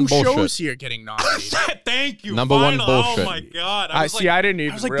Number got one 2 bullshit. shows here getting nominated. Thank you. Number one Finally. bullshit. Oh my God. I was see. like, I didn't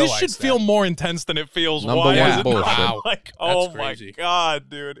even I was like, realize this should that. feel more intense than it feels. Number Why one is it bullshit. not? Wow. Like, oh That's my crazy. God,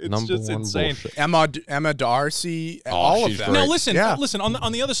 dude. It's Number just one insane. bullshit. Emma Darcy, all of she's them. great. Now listen, Yeah. listen.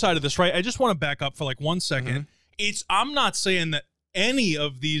 On the other side of this, right? I just want to back up for like 1 second. Mm-hmm. I'm not saying that any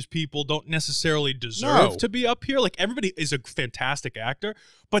of these people don't necessarily deserve to be up here. Like, everybody is a fantastic actor,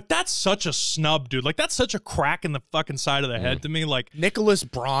 but that's such a snub, dude. Like, that's such a crack in the fucking side of the head to me. Like, Nicholas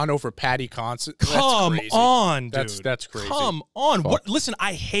Braun over Patty Considine. Come on, dude. That's crazy. Come on. What? Listen,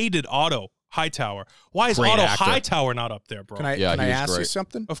 I hated Otto Hightower. Why is Great Otto actor. Hightower not up there, bro? Can I Yeah, he was ask you great.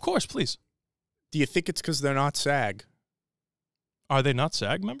 something? Of course, please. Do you think it's because they're not SAG? Are they not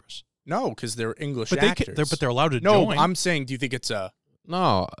SAG members? No, because they're English But actors. they're allowed to no, join. I'm saying, do you think it's a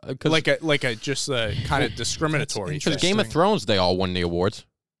No, like a just a kind of discriminatory? because thing? Game of Thrones, they all won the awards.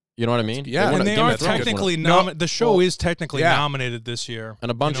 You know what I mean? Yeah, and won- they Game are of Thrones won it. technically No, the show well, is technically yeah. nominated this year.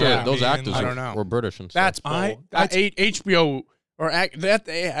 and a bunch You know of what those I mean? actors I don't know. were British and stuff. That's bull. HBO or that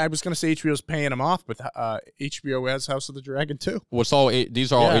I was going to say HBO's paying them off, but HBO has House of the Dragon too. What's all?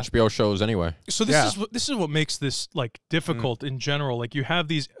 These are all Yeah. HBO shows anyway. So this is what makes this like difficult in general. Like, you have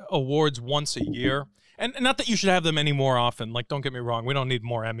these awards once a year, and not that you should have them any more often. Like, don't get me wrong, we don't need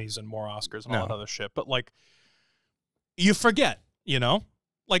more Emmys and more Oscars and all that other shit. But like, you forget, you know.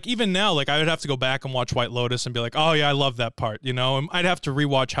 Like, even now, like, I would have to go back and watch White Lotus and be like, oh yeah, I love that part, you know. And I'd have to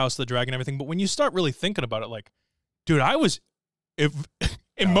rewatch House of the Dragon and everything. But when you start really thinking about it, like, dude, I was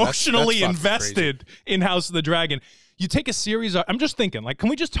emotionally that's invested in House of the Dragon. You take a series I'm just thinking, like, can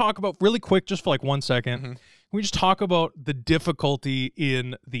we just talk about really quick, just for like 1 second? Can we just talk about the difficulty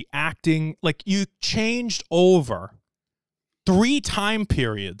in the acting? Like, you changed over 3 time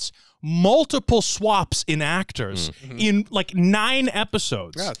periods, multiple swaps in actors in like 9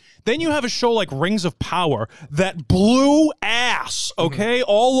 episodes. Yeah. Then you have a show like Rings of Power that blew ass, okay,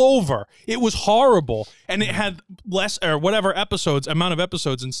 all over. It was horrible, and it had less or whatever amount of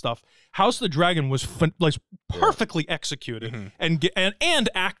episodes and stuff. House of the Dragon was like perfectly executed and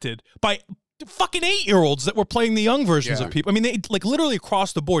acted by fucking 8-year-olds that were playing the young versions of people. I mean, they like literally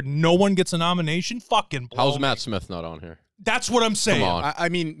across the board, no one gets a nomination. Fucking blow How's me. Matt Smith not on here? That's what I'm saying. Come on. I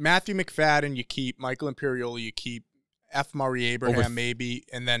mean, Matthew McFadden, you keep Michael Imperioli, you keep F. Murray Abraham, maybe,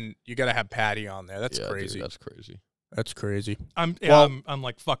 and then you got to have Patty on there. That's crazy. Dude, that's crazy. That's crazy. I'm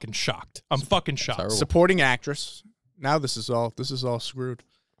like fucking shocked. I'm fucking shocked. Terrible. Supporting actress. Now this is all screwed.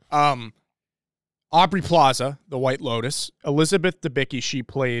 Aubrey Plaza, the White Lotus. Elizabeth Debicki, she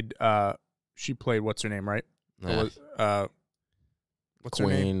played what's her name, right? Nah. What's her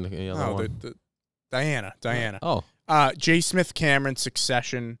name? Queen. The other one. The Diana. Oh. J. Smith Cameron,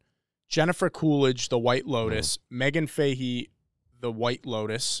 Succession. Jennifer Coolidge, The White Lotus. Megan Fahey, The White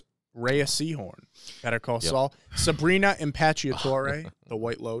Lotus. Rhea Seehorn, Better Call Saul. Sabrina Impacciatore, The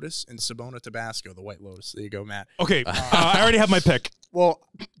White Lotus. And Simona Tabasco, The White Lotus. There you go, Matt. Okay, I already have my pick. Well,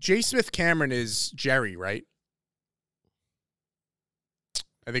 J. Smith Cameron is Jerry, right?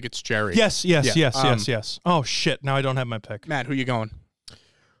 I think it's Jerry. Yes. Oh shit! Now I don't have my pick. Matt, who you going?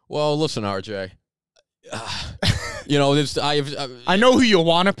 Well, listen, RJ. You know, this I know who you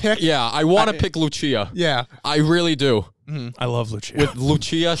want to pick. yeah, I want to pick Lucia. Yeah. I really do. I love Lucia. With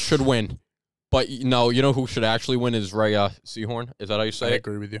Lucia should win. But no, you know who should actually win is Rhea Seehorn. Is that how you say I it?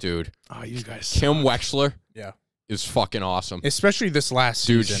 agree with you. Dude. Oh, you guys. Kim Wexler Yeah. is fucking awesome. Especially this last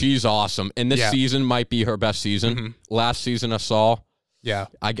Dude, season. she's awesome. And this season might be her best season. Last season I saw. Yeah.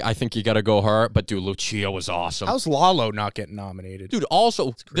 I think you got to go her. But, dude, Lucia was awesome. How's Lalo not getting nominated? Dude,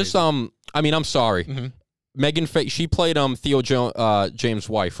 also, this, I mean, I'm sorry. Megan Fahey, she played Theo James'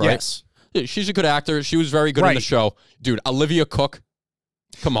 wife, right? Yes. Yeah, she's a good actor. She was very good in the show. Dude, Olivia Cook.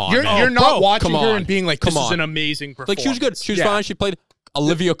 Come on, You're man. not watching come her on. and being like, Come this is on. an amazing performance. Like, she was good. She was fine. She played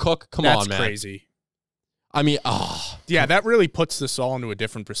Olivia Cook. Come on, man. That's crazy. I mean, Yeah, that really puts this all into a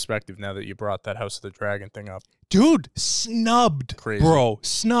different perspective now that you brought that House of the Dragon thing up. Dude, snubbed. Crazy. Bro,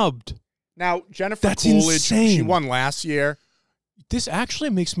 snubbed. Now, Jennifer That's Coolidge, insane. she won last year. This actually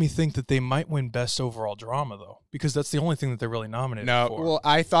makes me think that they might win Best Overall Drama, though, because that's the only thing that they're really nominated for. Well,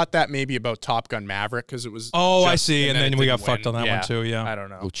 I thought that maybe about Top Gun Maverick because it was. Oh, I just- see. And then it we got didn't fucked win. on that one, too, yeah. I don't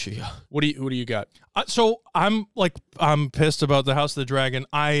know. Lucia. Who do you got? So I'm pissed about the House of the Dragon.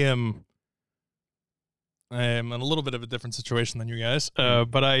 I am in a little bit of a different situation than you guys,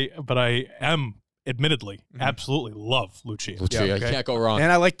 but I am admittedly absolutely love Lucia. Lucia, you can't go wrong.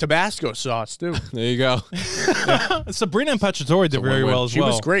 And I like Tabasco sauce too. There you go. Sabrina Impacciatore did very win-win. well as She well.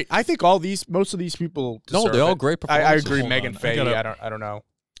 was great. I think most of these people. No, deserve they're all it. great I performances. agree. Hold Megan on. Fahey. I don't know.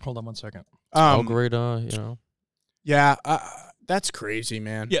 Hold on 1 second. all great, you know. Yeah, that's crazy,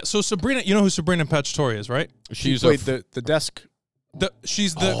 man. Yeah, so Sabrina, you know who Sabrina Impacciatore is, right? She She's played the desk.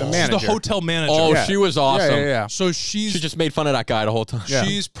 She's the the manager. hotel manager. Oh, Yeah. she was awesome. Yeah. So she's She just made fun of that guy the whole time. Yeah.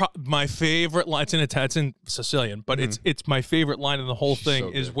 she's my favorite line. It's in Sicilian, but it's my favorite line in the whole thing so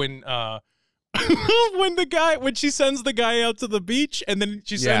is good. when when she sends the guy out to the beach and then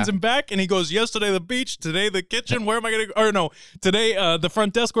she sends him back and he goes, yesterday the beach, today the kitchen, where am I gonna go? Or no, today the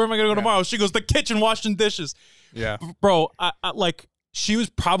front desk, where am I gonna go tomorrow? She goes, the kitchen, washing dishes. Yeah, bro, I like, she was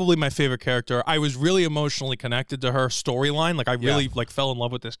probably my favorite character. I was really emotionally connected to her storyline. Like I really like fell in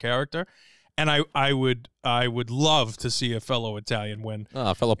love with this character. And I would love to see a fellow Italian win.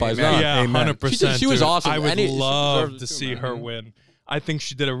 Fellow Paisan. Yeah, 100%. She was awesome. I would love to see her win. I think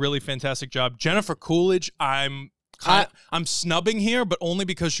she did a really fantastic job. Jennifer Coolidge, I'm snubbing here, but only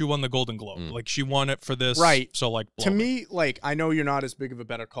because she won the Golden Globe. Like she won it for this, right? So like, to me, like I know you're not as big of a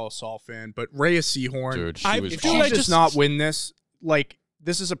Better Call Saul fan, but Rhea Seehorn, dude, if she does not win this, like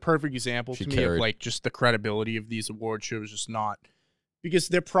this is a perfect example to me of like just the credibility of these award shows, just not. Because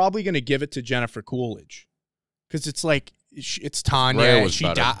they're probably going to give it to Jennifer Coolidge, because it's like it's Tanya.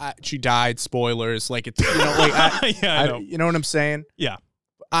 She died. Spoilers. Like it's like I know. You know what I'm saying? Yeah.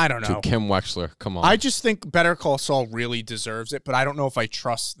 I don't know. Dude, Kim Wexler, come on. I just think Better Call Saul really deserves it, but I don't know if I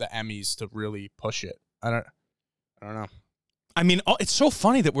trust the Emmys to really push it. I don't know. I mean, it's so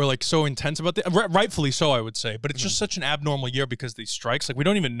funny that we're like so intense about this. Rightfully so, I would say. But it's just such an abnormal year because of these strikes. Like we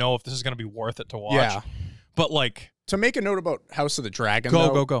don't even know if this is going to be worth it to watch. Yeah. But like. To make a note about House of the Dragon,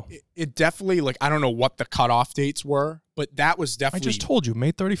 go. It definitely, like, I don't know what the cutoff dates were, but that was definitely. I just told you,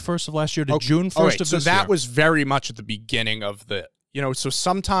 May 31st of last year to June 1st of this year. So that was very much at the beginning of the, so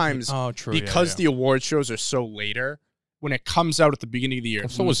sometimes because the award shows are so later, when it comes out at the beginning of the year,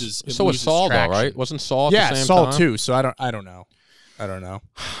 so was Saul though, right? Wasn't Saul at the same Saul time? too. So I don't know.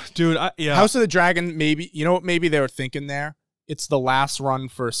 Dude, House of the Dragon, maybe, you know what maybe they were thinking there? It's the last run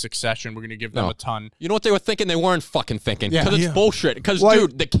for Succession. We're going to give them a ton. You know what they were thinking? They weren't fucking thinking. Because it's bullshit. Because,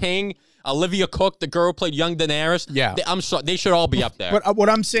 dude, the King, Olivia Cook, the girl who played young Daenerys, I'm sorry, they should all be up there. But what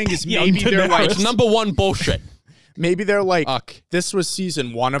I'm saying is maybe they're like... It's #1 bullshit. Maybe they're like, this was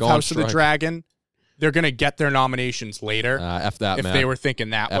season 1 of House of the Dragon. They're going to get their nominations later. F that, if man. they were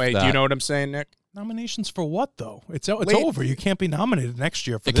thinking that way. Do you know what I'm saying, Nick? Nominations for what, though? It's over. You can't be nominated next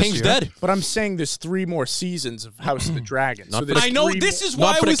year for The King's dead. But I'm saying there's 3 more seasons of House of the Dragon. I know. This is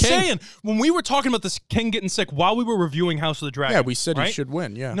why I was saying, when we were talking about this King getting sick, while we were reviewing House of the Dragon. Yeah, we said he should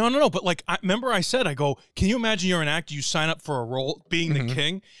win, yeah. No. But, like, remember I said, I go, can you imagine you're an actor, you sign up for a role being the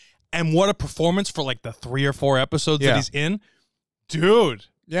King, and what a performance for, like, the 3 or 4 episodes that he's in? Dude.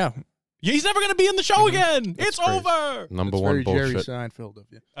 Yeah. He's never going to be in the show again. It's over. #1 bullshit. Jerry Seinfeld of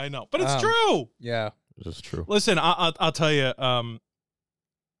you. I know. But it's true. Yeah. This is true. Listen, I'll tell you,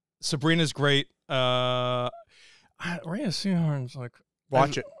 Sabrina's great. Rhea Seehorn's like,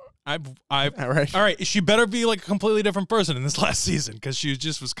 watch it. All right. She better be like a completely different person in this last season because she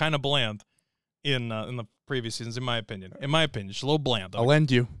just was kind of bland in the previous seasons, in my opinion. She's a little bland. I'll lend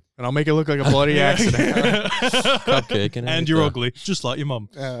you, and I'll make it look like a bloody accident. Cupcake and you're ugly, just like your mom.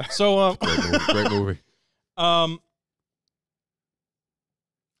 So, great movie.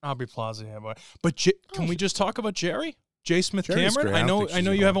 Aubrey Plaza, yeah, boy. But can we just talk about Jerry? J. Smith Jerry's Cameron? great. I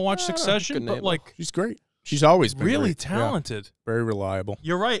know you haven't watched Succession, but like she's great. She's always been really great. talented. Yeah. Very reliable.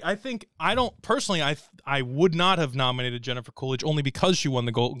 You're right. I don't personally. I would not have nominated Jennifer Coolidge only because she won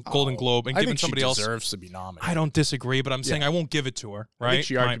the Golden Globe and given somebody else deserves to be nominated. I don't disagree, but I'm saying I won't give it to her. Right? I think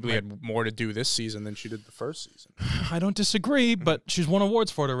she arguably had more to do this season than she did the first season. I don't disagree, but she's won awards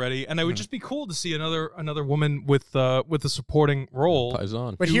for it already, and it would just be cool to see another woman with a supporting role.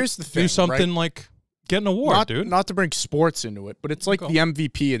 But here's the thing: do something like get an award, dude. Not to bring sports into it, but it's like the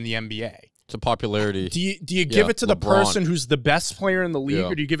MVP in the NBA. To popularity. Do you give it to the person who's the best player in the league,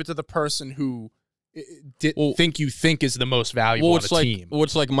 or do you give it to the person who you think is the most valuable on a team? Well,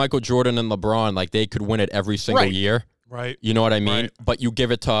 it's like Michael Jordan and LeBron. Like they could win it every single year. Right. You know what I mean? Right. But you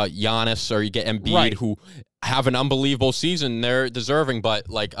give it to Giannis or you get Embiid who have an unbelievable season. They're deserving, but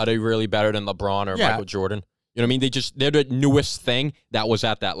like, are they really better than LeBron or Michael Jordan? You know what I mean? They're the newest thing that was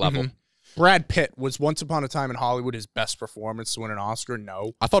at that level. Brad Pitt was Once Upon a Time in Hollywood his best performance to win an Oscar?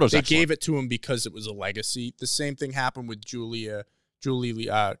 No. I thought it was They gave it to him because it was a legacy. The same thing happened with Julie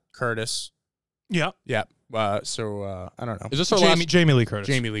Curtis. Yeah. Yeah. I don't know. Is this our Jamie Lee Curtis?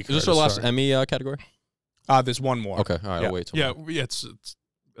 Jamie Lee Curtis. Is this our last Emmy category? There's one more. Okay. All right. I'll wait till it's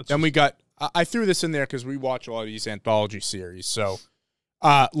then we got I threw this in there because we watch a lot of these anthology series. So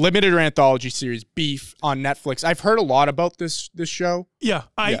limited or anthology series, Beef on Netflix. I've heard a lot about this show. Yeah,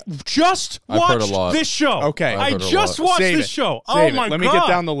 I just watched this show. Okay. I just watched this show. Let God. me get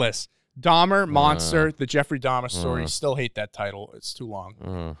down the list. Dahmer, Monster, the Jeffrey Dahmer story. Still hate that title. It's too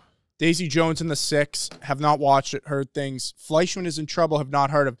long. Daisy Jones and the Six. Have not watched it. Heard things. Fleischman is in Trouble. Have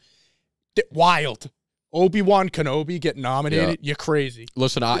not heard of. Wild. Obi-Wan Kenobi get nominated? You're crazy.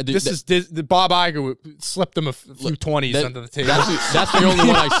 Listen, this is Bob Iger slipped him a few 20s under the table. That's the only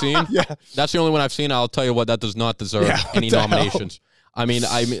one I've seen. Yeah, that's the only one I've seen. I'll tell you what, that does not deserve any nominations. I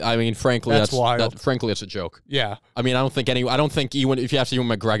mean, frankly, that's wild. Frankly, it's a joke. Yeah. I mean, I don't think even if you ask Ewan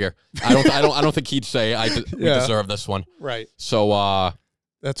McGregor, I don't think he'd say we deserve this one. Right. So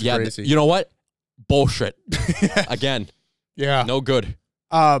that's crazy. You know what? Bullshit. Again. Yeah. No good.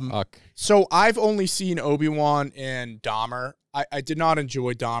 So I've only seen Obi-Wan and Dahmer. I did not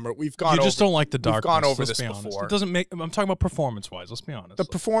enjoy Dahmer. You just don't like the darkness. We've gone over this before. It doesn't make. I'm talking about performance-wise. Let's be honest. The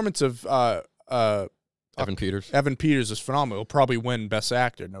performance of Evan Peters. Evan Peters is phenomenal. He'll probably win Best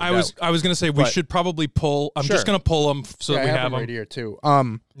Actor. No doubt. I was gonna say we should probably pull. I'm just gonna pull them so that we have them right here too.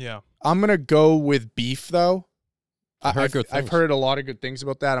 Yeah. I'm gonna go with Beef though. I've heard a lot of good things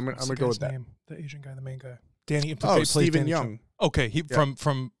about that. I'm gonna go with that. The Asian guy, the main guy, Danny. Stephen Young. Okay,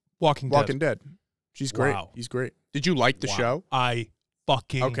 from Walking Dead. She's great. Wow. He's great. Did you like the show? I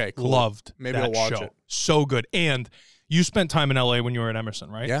fucking cool. loved. Maybe I'll watch it. So good. And you spent time in LA when you were at Emerson,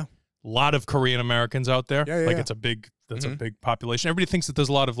 right? Yeah. A lot of Korean Americans out there. Yeah, it's a big. That's a big population. Everybody thinks that there's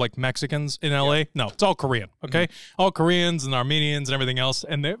a lot of like Mexicans in LA. No, it's all Korean. Okay, all Koreans and Armenians and everything else,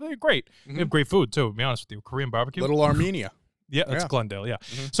 and they're great. They have great food too. To be honest with you, Korean barbecue. Little Armenia. Yeah, that's Glendale. Yeah.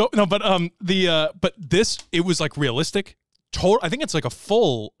 So no, but but this, it was like realistic. I think it's like a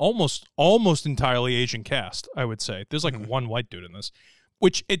full, almost entirely Asian cast. I would say there's like one white dude in this,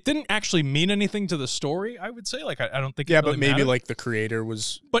 which it didn't actually mean anything to the story. I would say, like I don't think. Yeah, it really but maybe mattered. like the creator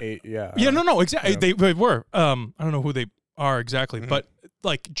was. But no, exactly. They were. I don't know who they are exactly, but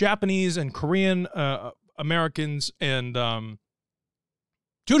like Japanese and Korean Americans and.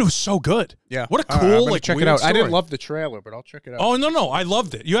 Dude, it was so good. Yeah. What a cool, like, check it out. Story. I didn't love the trailer, but I'll check it out. Oh, no. I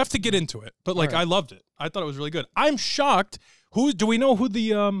loved it. You have to get into it. But, like, I loved it. I thought it was really good. I'm shocked. Do we know who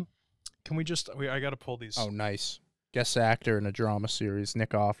the, can we just, I got to pull these. Oh, nice. Guest actor in a drama series, Nick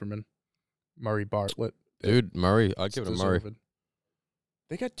Offerman, Murray Bartlett. Dude, Murray. I'll give it to Murray.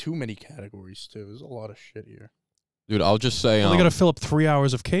 They got too many categories, too. There's a lot of shit here. Dude, I'll just say. Well, they got to fill up 3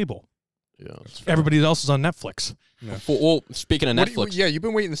 hours of cable. Yeah. Everybody else is on Netflix. Yeah. Well, speaking of Netflix. You've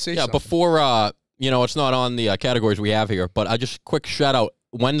been waiting to say something. Before, it's not on the categories we have here, but I just quick shout out.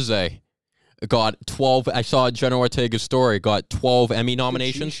 Wednesday got 12. I saw Jenna Ortega's story, got 12 Emmy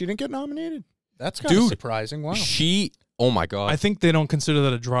nominations. She didn't get nominated? That's kind of surprising. Wow. Oh my God. I think they don't consider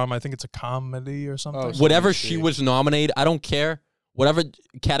that a drama. I think it's a comedy or something. Oh, whatever she was nominated, I don't care. Whatever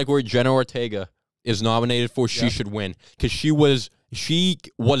category Jenna Ortega is nominated for, she should win. Because she was.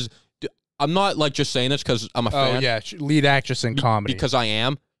 I'm not like just saying this because I'm a fan. Oh, yeah. Lead actress in comedy. Because I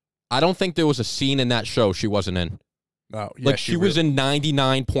am. I don't think there was a scene in that show she wasn't in. Oh, yeah, like she was in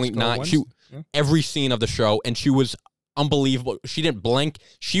 99.9. Every scene of the show, and she was unbelievable. She didn't blink.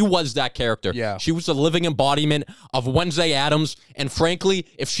 She was that character. Yeah. She was the living embodiment of Wednesday Addams. And frankly,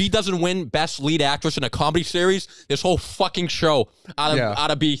 if she doesn't win Best Lead Actress in a comedy series, this whole fucking show ought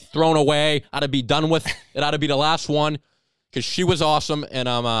to be thrown away. Ought to be done with. It ought to be the last one. Because she was awesome, and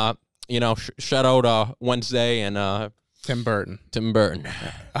I'm shout out Wednesday and Tim Burton.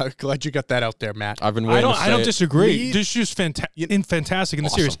 I'm glad you got that out there, Matt. I've been waiting. I don't disagree. This is fantastic in the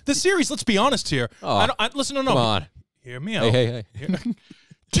series. The series. Let's be honest here. Oh, listen. No. Come on. Hear me out. Hey.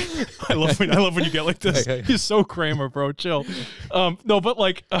 I love when you get like this. Hey. You're so Kramer, bro. Chill. No, but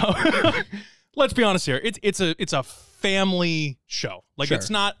like, let's be honest here. It's a family show. Like it's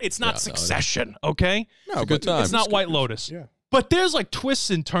not Succession. Okay. No, it's a good time. It's not White Lotus. Yeah. But there's like twists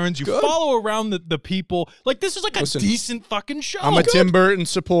and turns. You follow around the people. Like this is like a decent fucking show. I'm a Tim Burton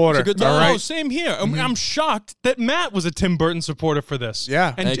supporter. It's a good time. All right. No, same here. I'm shocked that Matt was a Tim Burton supporter for this.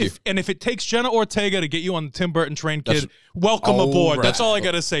 Yeah. And if it takes Jenna Ortega to get you on the Tim Burton train, kid, welcome aboard. Right. That's all I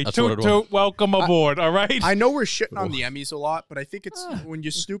gotta say. Toot, welcome aboard. All right. I know we're shitting on the Emmys a lot, but I think it's when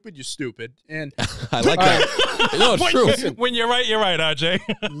you're stupid, you're stupid. And I like that. No, it's true. When you're right,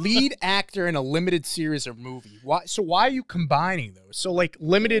 RJ. Lead actor in a limited series or movie. Why are you combining those? So like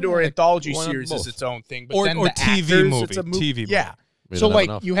limited or anthology series is its own thing, but or then or the TV actors, movie. it's a movie. TV movie. Yeah. So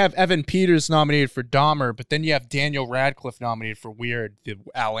like you have Evan Peters nominated for Dahmer, but then you have Daniel Radcliffe nominated for Weird, the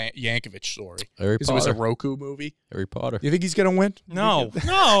Al Yankovic story. Because it was a Roku movie. Harry Potter. You think he's gonna win? No. You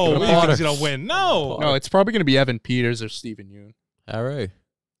think he's gonna win? No, it's probably gonna be Evan Peters or Stephen Yeun. All right.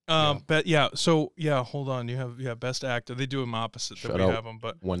 But hold on. You have best actor. They do them opposite. That we have them,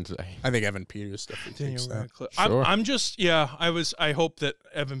 but Wednesday. I think Evan Peters definitely takes that. Sure. I'm just I hope that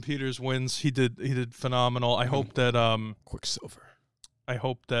Evan Peters wins. He did phenomenal. I hope that Quicksilver. I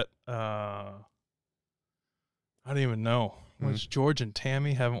hope that I don't even know. Was George and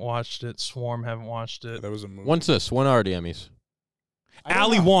Tammy haven't watched it. Swarm haven't watched it. That was a movie. When's this? When are the Emmys?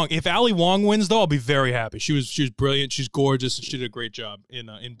 Ali Wong. If Ali Wong wins, though, I'll be very happy. She was brilliant. She's gorgeous. And she did a great job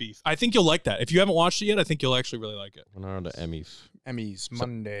in Beef. I think you'll like that. If you haven't watched it yet, I think you'll actually really like it. When are the Emmys? Emmys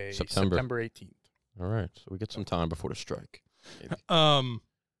Monday, September 18th. All right, so we get some time before the strike. Maybe.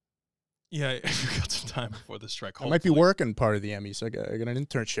 Yeah, we got some time before the strike. I might be working part of the Emmys. I got an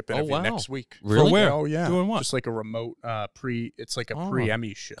internship interview next week. Really? For where? Oh yeah. Doing what? Just like a remote It's like a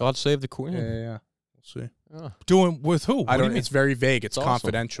pre-Emmy show. God save the Queen. Yeah. We'll see. Doing with who? I don't. It's very vague. It's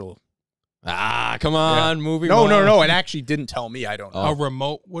confidential. Ah, come on, movie. No. It actually didn't tell me. I don't know. A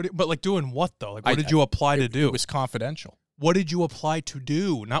remote? But like doing what though? Like what did you apply to do? It was confidential. What did you apply to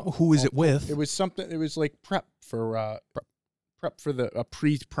do? Not who is it with? It was something. It was like prep for a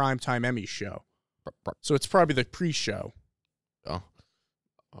pre-primetime Emmy show. So it's probably the pre-show. Oh,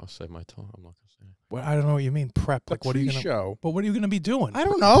 I'll save my tongue. I'm not gonna say it. Well, I don't know what you mean prep. Like what are you gonna show? But what are you gonna be doing? I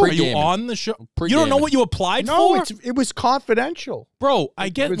don't know. Are you on the show? You don't know what you applied for? No, it was confidential. Bro, I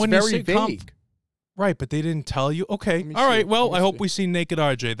get when you say vague. Right, but they didn't tell you. Okay, all right. Well, I hope we see naked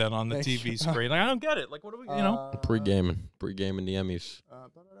RJ then on the TV screen. Like, I don't get it. Like, what are we? Pre-gaming the Emmys.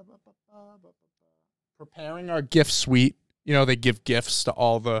 Preparing our gift suite. You know, they give gifts to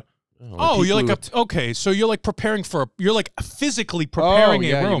all the. Oh, you're like okay. So you're like preparing for. You're like physically preparing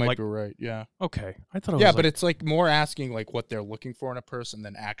a room. You might like be right. Yeah. Okay, I thought. Yeah, but it's like more asking like what they're looking for in a person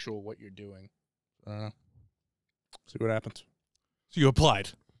than actual what you're doing. See what happens. So you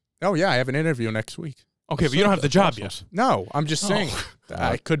applied. Oh yeah, I have an interview next week. Okay, but you don't have the job yet. No, I'm just saying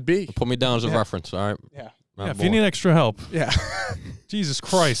I could be. Put me down as a reference. All right. Yeah. Yeah, if you need extra help. Yeah. Jesus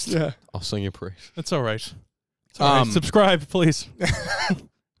Christ. Yeah. I'll sing your praise. That's all right. It's all right. Subscribe, please.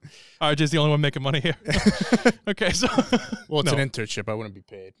 RJ's the only one making money here. Okay, so well, it's an internship. I wouldn't be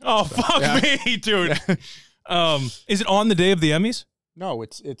paid. Oh, so, fuck me, dude. Is it on the day of the Emmys? No,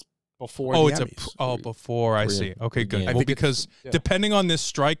 it's before the Emmys. Before. I see. Okay, good. Yeah. Well, because depending on this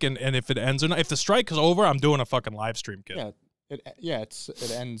strike and if it ends or not, if the strike is over, I'm doing a fucking live stream, kid. Yeah,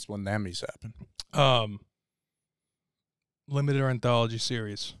 it ends when the Emmys happen. Limited or anthology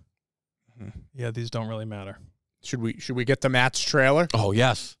series. Yeah, these don't really matter. Should we get the Matt's trailer? Oh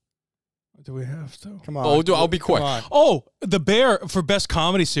yes. Do we have to? Come on. Oh, I'll be quick. Oh, The Bear for best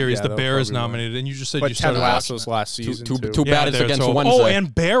comedy series. The Bear is nominated, and you just said you started Ted Lasso's last season. Too bad it's against Wednesday. Oh,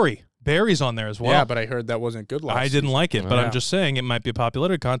 and Barry. Barry's on there as well. Yeah, but I heard that wasn't good last season. I didn't like it, but I'm just saying it might be a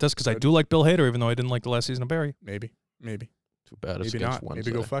popularity contest because I do like Bill Hader, even though I didn't like the last season of Barry. Maybe. Too bad it's maybe against not.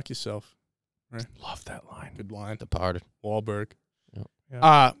 Wednesday. Maybe go fuck yourself. Right. Love that line. Good line. Departed. Wahlberg. Yep.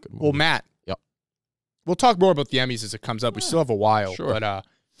 Yeah. Well, Matt. Yep. We'll talk more about the Emmys as it comes up. We still have a while. Sure. But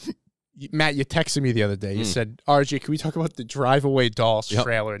Matt, you texted me the other day. You said, RJ, can we talk about the Drive Away Dolls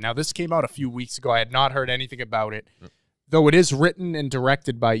trailer? Now, this came out a few weeks ago. I had not heard anything about it, though it is written and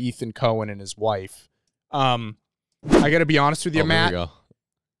directed by Ethan Cohen and his wife. I got to be honest with you, Matt.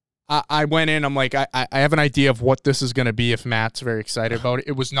 I went in. I'm like, I have an idea of what this is going to be if Matt's very excited about it.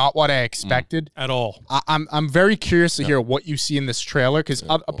 It was not what I expected. At all. I'm very curious to hear what you see in this trailer because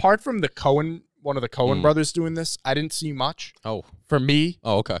apart from one of the Cohen brothers doing this, I didn't see much. Oh. For me.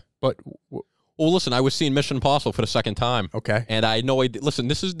 Oh, okay. But well, listen, I was seeing Mission Impossible for the second time. Okay. And I know listen,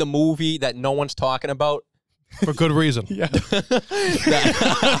 this is the movie that no one's talking about. For good reason. Yeah. This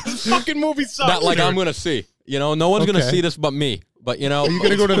fucking movie sucks. That like I'm gonna see. You know, no one's gonna see this but me. But you know, are you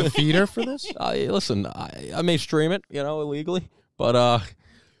gonna go to the theater for this? Listen, I may stream it, you know, illegally. But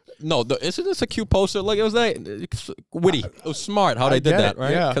no, isn't this a cute poster? Like it was witty. It was smart how they did that, right?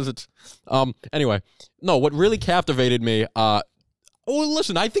 Yeah. Because it's anyway. No, what really captivated me. Oh,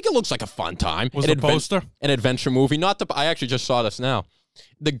 listen, I think it looks like a fun time. Was the poster an adventure movie? Not the. I actually just saw this now.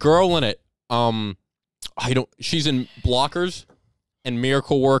 The girl in it. She's in Blockers and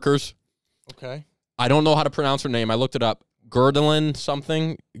Miracle Workers. Okay. I don't know how to pronounce her name. I looked it up. Geraldine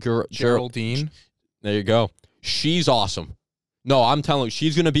something. Geraldine. There you go. She's awesome. No, I'm telling you,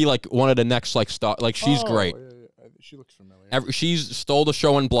 she's gonna be like one of the next like star. Like she's great. Yeah. She looks familiar. She's stole the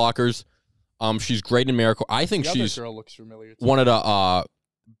show in Blockers. She's great in Miracle. I think she's girl looks familiar too. one of the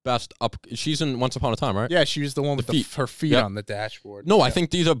best up. She's in Once Upon a Time, right? Yeah, she was the one with her feet on the dashboard. No, I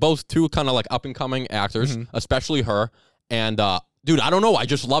think these are both two kind of like up and coming actors, especially her. And dude, I don't know. I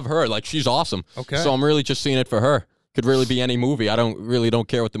just love her. Like she's awesome. Okay. So I'm really just seeing it for her. Could really be any movie. I don't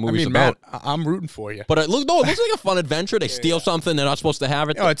care what the movie's about. Matt, I'm rooting for you. But it looks like a fun adventure. They steal something. They're not supposed to have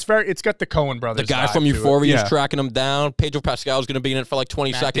it. No, it's got the Coen brothers. The guy from Euphoria is tracking them down. Pedro Pascal's going to be in it for like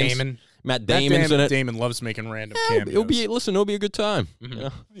 20 seconds. Matt Damon's in it. Damon loves making random cameos. It'll be a good time. Yeah.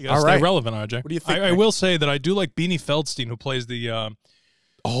 You gotta stay relevant, RJ. What do you think? I will say that I do like Beanie Feldstein, who plays the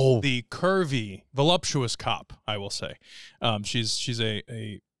curvy, voluptuous cop. I will say, she's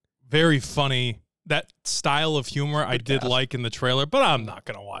a very funny that style of humor I did like in the trailer, but I'm not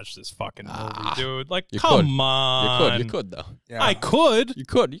gonna watch this fucking movie, dude. Like, come on. You could though. Yeah. I could. You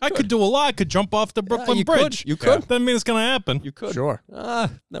could. I could do a lot. I could jump off the Brooklyn Bridge. You could. Doesn't mean it's gonna happen. You could. Sure.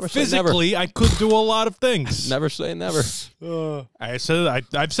 Never Physically, say never. I could do a lot of things. Never say never. I've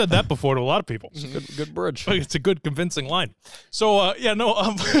said that before to a lot of people. It's a good bridge. But it's a good convincing line. So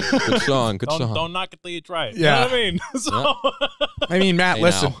Good song. Good song. Don't knock it till you try it. Yeah. You know what I mean? So, I mean, Matt, Hey,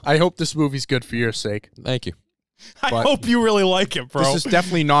 listen, now. I hope this movie's good for your sake. Thank you. I hope you really like it, bro. This is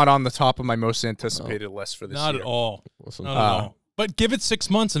definitely not on the top of my most anticipated list for this Not year. at all. Listen, Not at all. But give it 6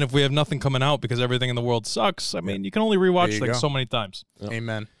 months, and if we have nothing coming out because everything in the world sucks, I mean, you can only rewatch things so many times. Yep.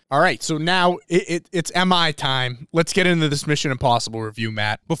 Amen. All right, so now it's MI time. Let's get into this Mission Impossible review,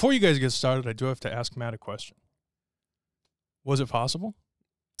 Matt. Before you guys get started, I do have to ask Matt a question. Was it possible?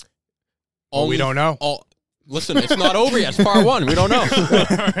 Well, we don't know. Listen, it's not over yet. It's part 1. We don't know.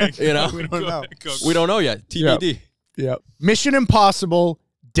 Right. You know? We don't know. We don't know yet. TBD. Yep. Mission Impossible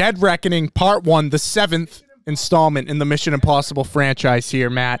Dead Reckoning Part 1, the 7th installment in the Mission Impossible franchise here,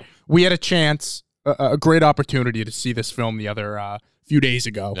 Matt. We had a chance, a great opportunity to see this film the other few days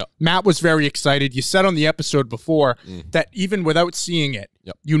ago. Yep. Matt was very excited. You said on the episode before that even without seeing it,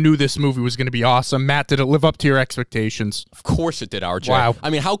 you knew this movie was going to be awesome. Matt, did it live up to your expectations? Of course it did, RJ. Wow.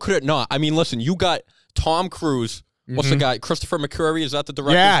 I mean, how could it not? I mean, listen, you got Tom Cruise. What's the guy? Christopher McQuarrie? Is that the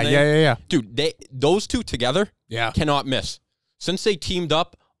director's name? Yeah. Dude, those two together cannot miss. Since they teamed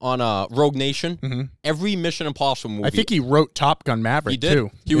up on Rogue Nation, every Mission Impossible movie. I think he wrote Top Gun Maverick, he did.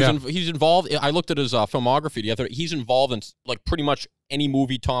 too. He's involved. I looked at his filmography the other day. He's involved in like pretty much any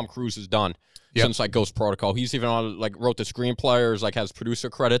movie Tom Cruise has done since like Ghost Protocol. He's even on like wrote the screenplay or like has producer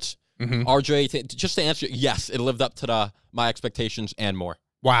credits. RJ, just to answer, yes, it lived up to my expectations and more.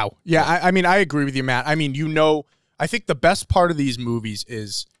 Wow. Yeah, I mean, I agree with you, Matt. I mean, I think the best part of these movies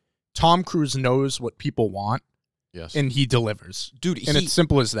is Tom Cruise knows what people want. Yes. And he delivers. Dude, and it's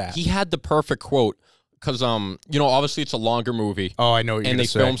simple as that. He had the perfect quote because, obviously it's a longer movie. Oh, I know what you're and they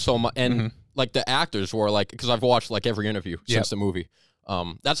say. filmed so much. And, like, the actors were, like, because I've watched, like, every interview since the movie.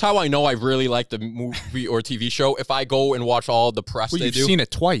 That's how I know I really like the movie or TV show. If I go and watch all the press they do. You've seen it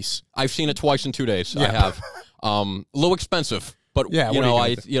twice. I've seen it twice in 2 days. I have. A little expensive. But, I don't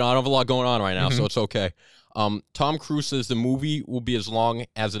have a lot going on right now, so it's okay. Tom Cruise says the movie will be as long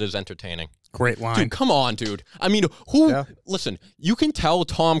as it is entertaining. Great line. Dude, come on, dude. I mean, listen, you can tell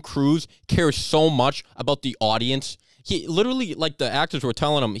Tom Cruise cares so much about the audience. He literally, like the actors were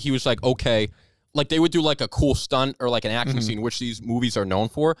telling him, he was like, okay, like they would do like a cool stunt or like an action scene, which these movies are known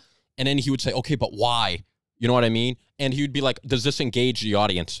for. And then he would say, okay, but why? You know what I mean? And he would be like, does this engage the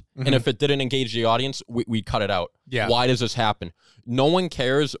audience? And if it didn't engage the audience, we cut it out. Yeah. Why does this happen? No one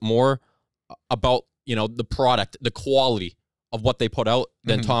cares more about, the product, the quality of what they put out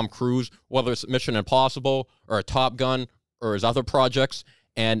than Tom Cruise, whether it's Mission Impossible or a Top Gun or his other projects.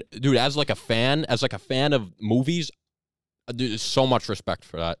 And dude, as a fan of movies, dude, there's so much respect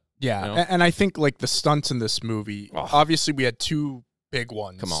for that. Yeah, and I think like the stunts in this movie, obviously we had two big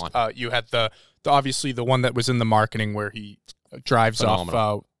ones. Come on. You had the obviously the one that was in the marketing where he drives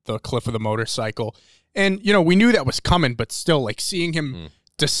off the cliff of the motorcycle. And, we knew that was coming, but still, like, seeing him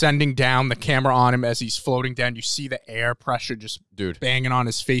descending down, the camera on him as he's floating down, you see the air pressure just banging on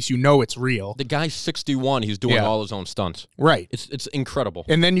his face. You know it's real. The guy's 61. He's doing all his own stunts. Right. It's incredible.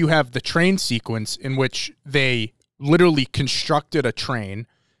 And then you have the train sequence in which they literally constructed a train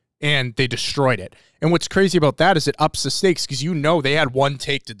and they destroyed it. And what's crazy about that is it ups the stakes because they had one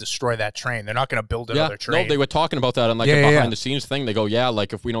take to destroy that train. They're not going to build another train. No, they were talking about that on like a behind-the-scenes thing. They go,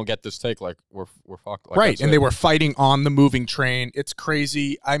 like if we don't get this take, like we're fucked. Like, right, and they were fighting on the moving train. It's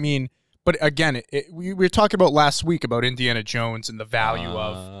crazy. I mean, but again, we were talking about last week about Indiana Jones and the value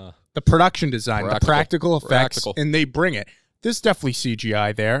of the production design, the practical effects, and they bring it. There's definitely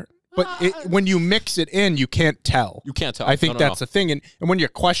CGI there. But when you mix it in, you can't tell. You can't tell. I think that's the thing. And when you're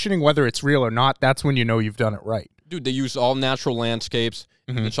questioning whether it's real or not, that's when you know you've done it right. Dude, they use all natural landscapes.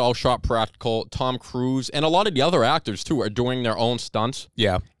 It's all shot practical. Tom Cruise and a lot of the other actors, too, are doing their own stunts.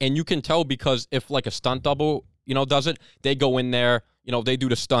 Yeah. And you can tell because if, like, a stunt double, does it, they go in there, they do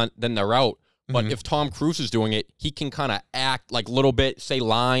the stunt, then they're out. But if Tom Cruise is doing it, he can kind of act, like, a little bit, say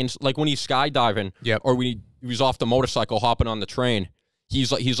lines. Like, when he's skydiving or when he's off the motorcycle hopping on the train.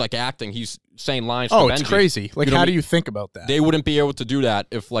 He's like acting. He's saying lines. Oh, to it's Benji. crazy. Like, how do you think about that? They wouldn't be able to do that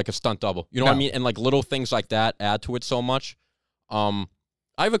if like a stunt double. You know what I mean? And like little things like that add to it so much. I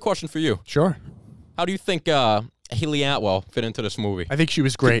have a question for you. Sure. How do you think Haley Atwell fit into this movie? I think she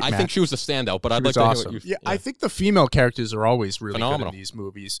was great. I think she was the standout, but I'd like to hear what you. Yeah, I think the female characters are always really phenomenal good in these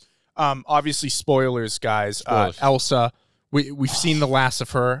movies. Obviously, spoilers, guys. Elsa we've seen the last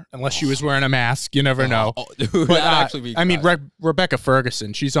of her. Unless she was wearing a mask, you never know. Dude, but actually be I mean, Rebecca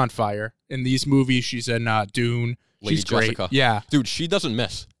Ferguson, she's on fire in these movies. She's in Dune. Lady She's great. Jessica. Yeah, dude, she doesn't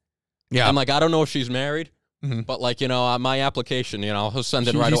miss. yeah. I'm like, I don't know if she's married, but like, you know, my application, you know, he'll send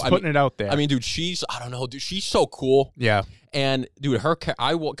it right away. He's putting it out there. I mean, dude, I don't know, dude, she's so cool. Yeah. And dude,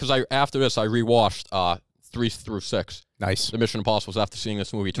 after this, I rewatched 3 through 6. Nice. The Mission Impossibles after seeing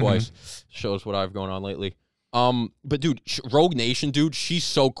this movie twice. Shows what I've going on lately. But dude, Rogue Nation, dude, she's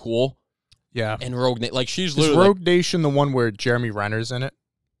so cool. Yeah. And Rogue Nation, like she's Is literally Rogue Nation the one where Jeremy Renner's in it?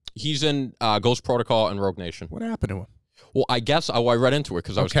 He's in Ghost Protocol and Rogue Nation. What happened to him? Well, I guess I read into it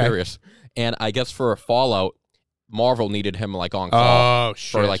because I was curious, and I guess for Fallout, Marvel needed him like on call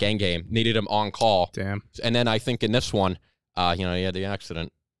for like Endgame. Needed him on call. Damn. And then I think in this one, you know, he had the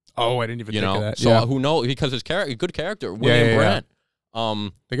accident. Oh, I didn't even think of that. So who knows? Because his good character, William Brandt.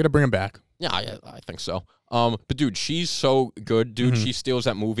 They got to bring him back. Yeah, I think so. But dude, she's so good, dude. She steals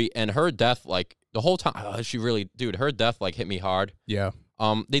that movie, and her death, like the whole time, she really, dude, her death like hit me hard. Yeah.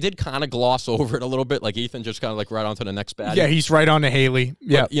 They did kind of gloss over it a little bit, like Ethan just kind of like right onto the next baddie. Yeah, he's right on to Haley.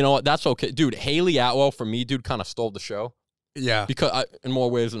 Yeah. But you know what? That's okay, dude. Haley Atwell for me, dude, kind of stole the show. Yeah. Because in more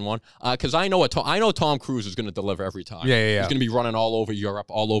ways than one. Because I know Tom Cruise is going to deliver every time. Yeah. He's going to be running all over Europe,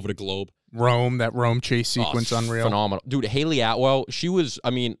 all over the globe. That Rome chase sequence, unreal. Phenomenal. Dude, Haley Atwell, she was, I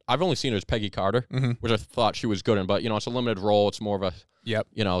mean, I've only seen her as Peggy Carter, which I thought she was good in, but, you know, it's a limited role. It's more of a,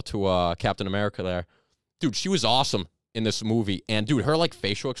 you know, to Captain America there. Dude, she was awesome in this movie. And, dude, her, like,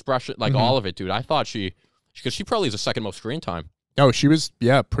 facial expression, like, all of it, dude. I thought because she probably is the second most screen time. Oh, she was,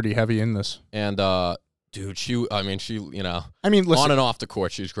 pretty heavy in this. And, dude, you know. I mean, listen, on and off the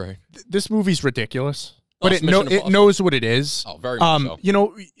court, she's great. This movie's ridiculous. But it Impossible. knows what it is. Oh, very much so. You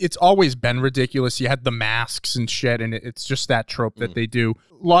know, it's always been ridiculous. You had the masks and shit, and it's just that trope that they do.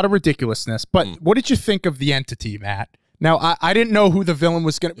 A lot of ridiculously. But what did you think of the Entity, Matt? Now, I didn't know who the villain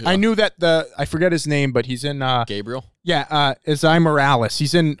was going to... I knew that I forget his name, but he's in... Gabriel? Yeah, Isai Morales.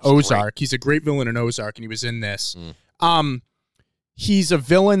 He's in Ozark. He's a great villain in Ozark, and he was in this. He's a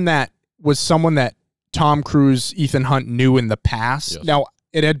villain that was someone that Tom Cruise, Ethan Hunt knew in the past. Yes. Now,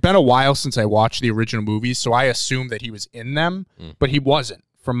 it had been a while since I watched the original movies, so I assumed that he was in them, but he wasn't,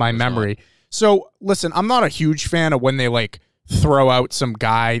 from my memory. So, listen, I'm not a huge fan of when they, like, throw out some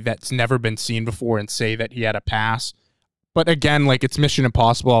guy that's never been seen before and say that he had a pass. But again, like, it's Mission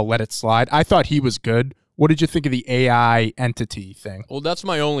Impossible, I'll let it slide. I thought he was good. What did you think of the AI entity thing? Well, that's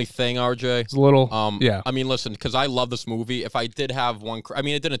my only thing, RJ. It's a little, yeah. I mean, listen, because I love this movie. If I did have one, I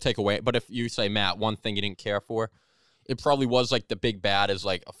mean, it didn't take away, but if you say, Matt, one thing you didn't care for, it probably was like the big bad is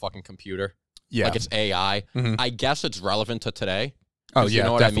like a fucking computer. Yeah. Like it's AI. I guess it's relevant to today. Oh, yeah, you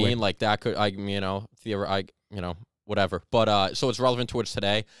know what definitely. I mean? Like that could, whatever. But so it's relevant towards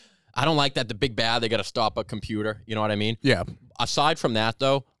today. I don't like that the big bad, they got to stop a computer. You know what I mean? Yeah. Aside from that,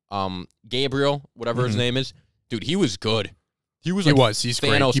 though, Gabriel, whatever his name is, dude, he was good. He was. Like He's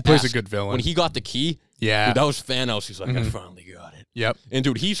great. He plays a good villain. When he got the key, dude, that was Thanos. He's like, I finally got it. Yep. And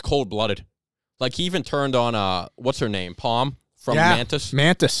dude, he's cold blooded. Like he even turned on what's her name, Palm from Mantis.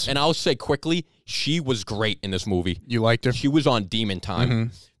 Mantis. And I'll say quickly, she was great in this movie. You liked her? She was on demon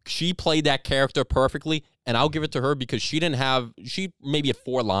time. She played that character perfectly, and I'll give it to her because she maybe had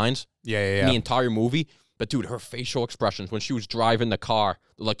 4 lines. In the entire movie. But dude, her facial expressions when she was driving the car,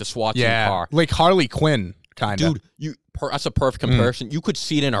 like the SWAT team car, like Harley Quinn, kind of. Dude, that's a perfect comparison. You could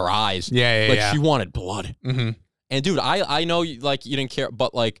see it in her eyes. Like she wanted blood. And dude, I know like you didn't care,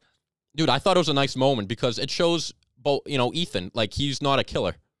 but like, dude, I thought it was a nice moment because it shows both. You know, Ethan, like he's not a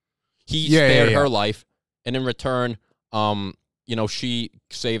killer. He spared her life, and in return, you know, she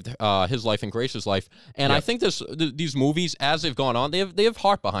saved his life and Grace's life. And I think these movies, as they've gone on, they have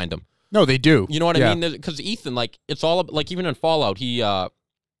heart behind them. No, they do. You know what I mean? Because Ethan, like, it's all like even in Fallout, he,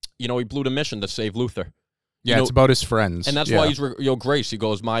 you know, he blew the mission to save Luther. Yeah, it's about his friends, and that's why he's Grace. He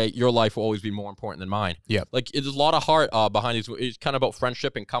goes, your life will always be more important than mine. Yeah, like there's a lot of heart behind these. It's kind of about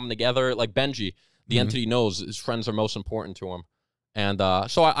friendship and coming together. Like Benji, the entity knows his friends are most important to him. And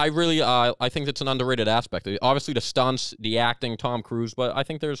so I really I think it's an underrated aspect. Obviously, the stunts, the acting, Tom Cruise, but I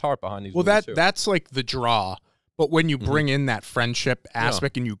think there's heart behind these. Well, that's like the draw. But when you bring in that friendship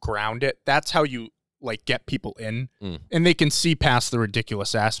aspect and you ground it, that's how you like get people in, and they can see past the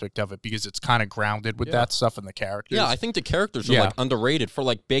ridiculous aspect of it because it's kind of grounded with that stuff in the characters. Yeah, I think the characters are like underrated for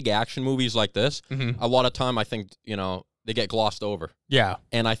like big action movies like this. A lot of time, I think they get glossed over. Yeah,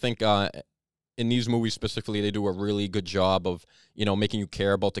 and I think in these movies specifically, they do a really good job of making you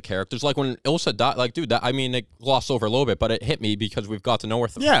care about the characters. Like when Ilsa died, like dude, I mean, they glossed over a little bit, but it hit me because we've got to know her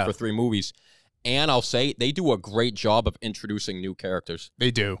for 3 movies. And I'll say they do a great job of introducing new characters.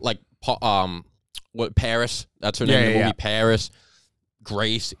 They do. Like what Paris? That's her name in the movie. Paris.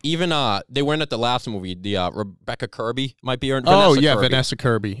 Grace. Even they weren't at the last movie. The Rebecca Kirby might be her. Vanessa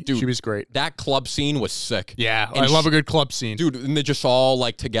Kirby. Dude, she was great. That club scene was sick. Yeah, I love a good club scene. Dude, and they're just all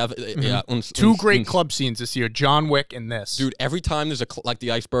like together. Yeah, two great club scenes this year: John Wick and this. Dude, every time there's like the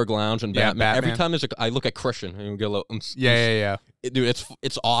Iceberg Lounge and Batman. Every time there's I look at Christian and we get a little. Dude,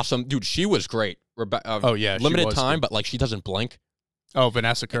 it's awesome. Dude, she was great. Limited time, but like she doesn't blink. Oh,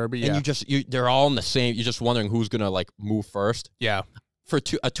 Vanessa Kirby. And they're all in the same. You're just wondering who's gonna like move first. Yeah. For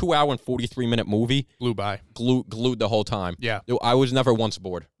a 2 hour and 43-minute movie, blew by, glued the whole time. Yeah, I was never once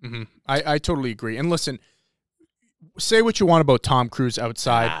bored. I totally agree. And listen, say what you want about Tom Cruise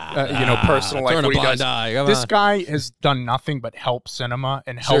outside, personal life. What he does. This guy has done nothing but help cinema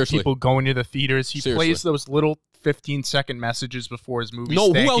and help people go into the theaters. He plays those little 15-second messages before his movies.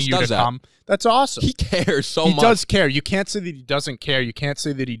 No, who else does that? That's awesome. He cares so much. He does care. You can't say that he doesn't care. You can't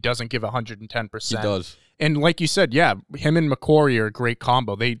say that he doesn't give 110%. He does. And like you said, him and McQuarrie are a great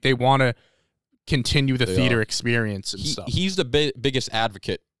combo. They want to continue the theater experience and stuff. He's the biggest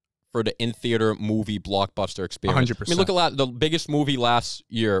advocate for the in-theater movie blockbuster experience. 100%. I mean, look at the biggest movie last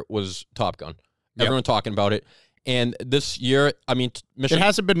year was Top Gun. Everyone talking about it. And this year, I mean, it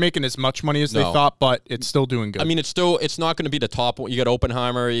hasn't been making as much money as they thought, but it's still doing good. I mean, it's not going to be the top one. You got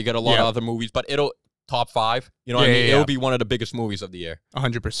Oppenheimer, you got a lot of other movies, but it'll top 5. You know what I mean? It'll be one of the biggest movies of the year.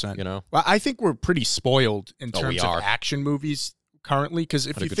 100%. You know? Well, I think we're pretty spoiled in terms of action movies currently, because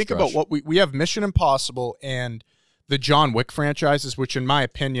if you think about what we have Mission Impossible and the John Wick franchises, which in my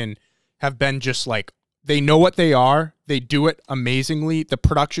opinion have been just like, they know what they are. They do it amazingly. The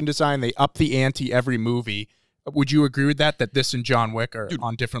production design, they up the ante every movie. Would you agree with that this and John Wick are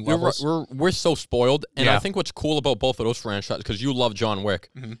on different levels? We're so spoiled. And I think what's cool about both of those franchises, because you love John Wick,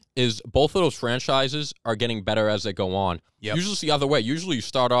 is both of those franchises are getting better as they go on. Usually it's the other way. Usually you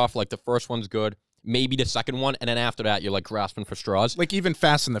start off like the first one's good, maybe the second one, and then after that you're like grasping for straws. Like even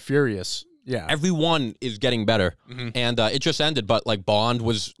Fast and the Furious. Yeah. Every one is getting better. And it just ended, but like Bond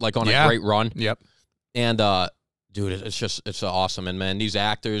was like on a great run. Yep. And dude, it's awesome. And, man, these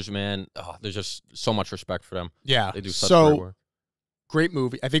actors, man, there's just so much respect for them. Yeah. They do such great work. Great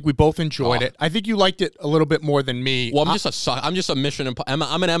movie. I think we both enjoyed it. I think you liked it a little bit more than me. Well, I'm just a Mission Impossible.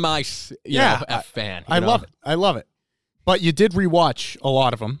 I'm an MI fan. I love it. I love it. But you did rewatch a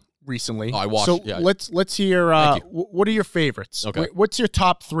lot of them recently. Oh, I watched. So let's hear. What are your favorites? Okay. What's your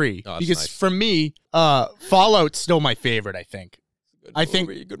top 3? Because for me, Fallout's still my favorite. I think.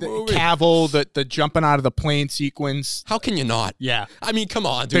 Good movie. Cavill, the jumping out of the plane sequence. How can you not? Yeah. I mean, come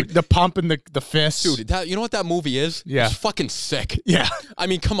on, dude. The pump and the fist. Dude, you know what that movie is? Yeah. It's fucking sick. Yeah. I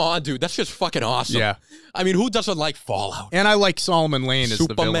mean, come on, dude. That's just fucking awesome. Yeah. I mean, who doesn't like Fallout? And I like Solomon Lane as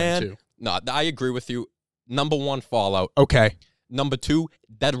the villain, too. No, I agree with you. Number 1, Fallout. Okay. Number 2,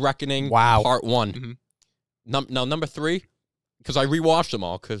 Dead Reckoning. Part 1. Now, number 3, because I rewatched them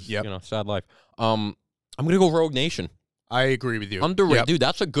all, because, sad life. I'm going to go Rogue Nation. I agree with you. Underrated. Dude,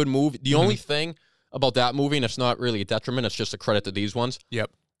 that's a good movie. The only thing about that movie, and it's not really a detriment, it's just a credit to these ones.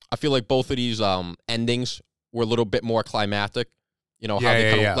 Yep. I feel like both of these endings were a little bit more climactic. You know, how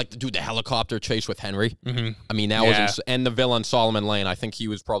they kind of, like, dude, the helicopter chase with Henry. I mean, that was, and the villain, Solomon Lane, I think he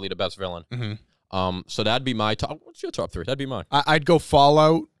was probably the best villain. So that'd be my top. What's your top 3? That'd be mine. I'd go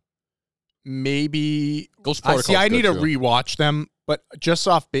Fallout, maybe. Ghost Protocol. I need to rewatch them. But just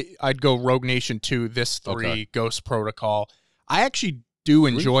off, I'd go Rogue Nation 2, this 3, Ghost Protocol. I actually do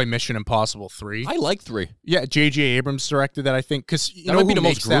enjoy Mission Impossible 3. I like 3. Yeah, J.J. Abrams directed that, I think. Because you know who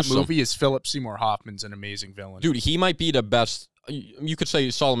makes that movie is Philip Seymour Hoffman's an amazing villain. Dude, he might be the best. You could say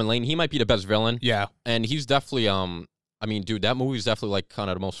Solomon Lane. He might be the best villain. Yeah. And he's definitely, I mean, dude, that movie's definitely like kind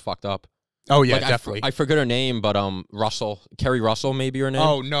of the most fucked up. Oh, yeah, like, definitely. I forget her name, but Kerry Russell maybe her name.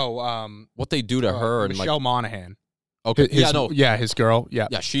 Oh, no. What they do to her. And Michelle Monaghan. Okay. His girl. Yeah.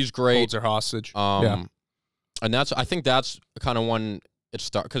 Yeah, she's great. Holds her hostage. And I think that's kind of when it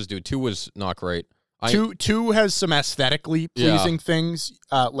started, because, dude, 2 was not great. Two has some aesthetically pleasing things.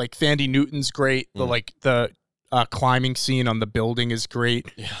 Like Thandie Newton's great. The climbing scene on the building is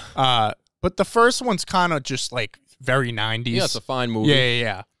great. Yeah. But the first one's kind of just like very 90s. Yeah, it's a fine movie.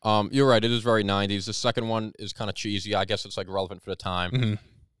 Yeah. You're right. It is very 90s. The second one is kind of cheesy. I guess it's like relevant for the time.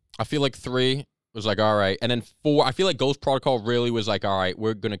 I feel like 3 was like, all right. And then 4, I feel like Ghost Protocol really was like, all right,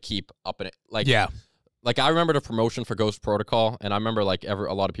 we're going to keep up in it. Like, like, I remember the promotion for Ghost Protocol, and I remember like a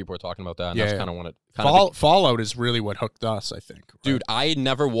lot of people were talking about that. And that's kind of when it Fallout is really what hooked us, I think. Right? Dude, I had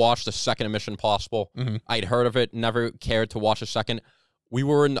never watched the second Mission Impossible. I'd heard of it, never cared to watch the second. We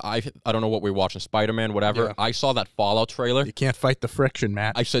were in, I don't know what we were watching, Spider-Man, whatever. Yeah. I saw that Fallout trailer. You can't fight the friction,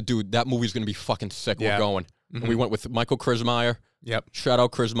 Matt. I said, dude, that movie's going to be fucking sick. We're going. And we went with Michael Krismeyer. Yep. Shout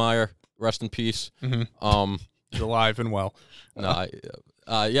out Krismeyer. rest in peace. He's alive and well. No,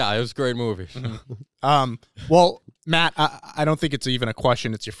 yeah, it was a great movie. Well, Matt, I don't think it's even a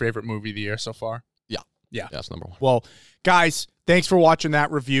question. It's your favorite movie of the year so far. Yeah, that's number one. Well, guys, thanks for watching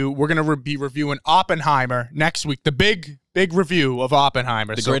that review. We're going to be reviewing Oppenheimer next week. The big review of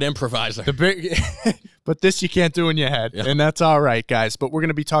Oppenheimer. The great improviser. The big, but this you can't do in your head, and that's all right, guys. But we're going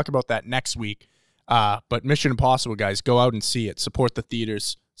to be talking about that next week. But Mission Impossible, guys, go out and see it. Support the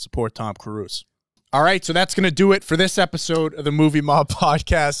theaters. Support Tom Cruise. All right, so that's going to do it for this episode of the Movie Mob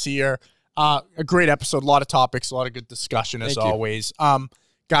Podcast here. A great episode, a lot of topics, a lot of good discussion as always.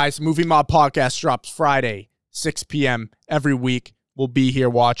 Guys, Movie Mob Podcast drops Friday, 6 p.m. every week. We'll be here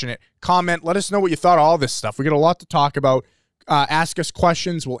watching it. Comment, let us know what you thought of all this stuff. We got a lot to talk about. Ask us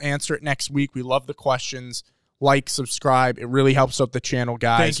questions. We'll answer it next week. We love the questions. Like, subscribe. It really helps out the channel,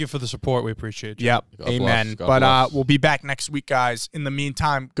 guys. Thank you for the support. We appreciate you. Yep. Amen. But we'll be back next week, guys. In the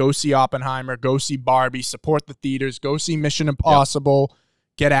meantime, go see Oppenheimer. Go see Barbie. Support the theaters. Go see Mission Impossible.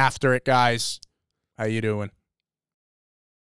 Get after it, guys. How you doing?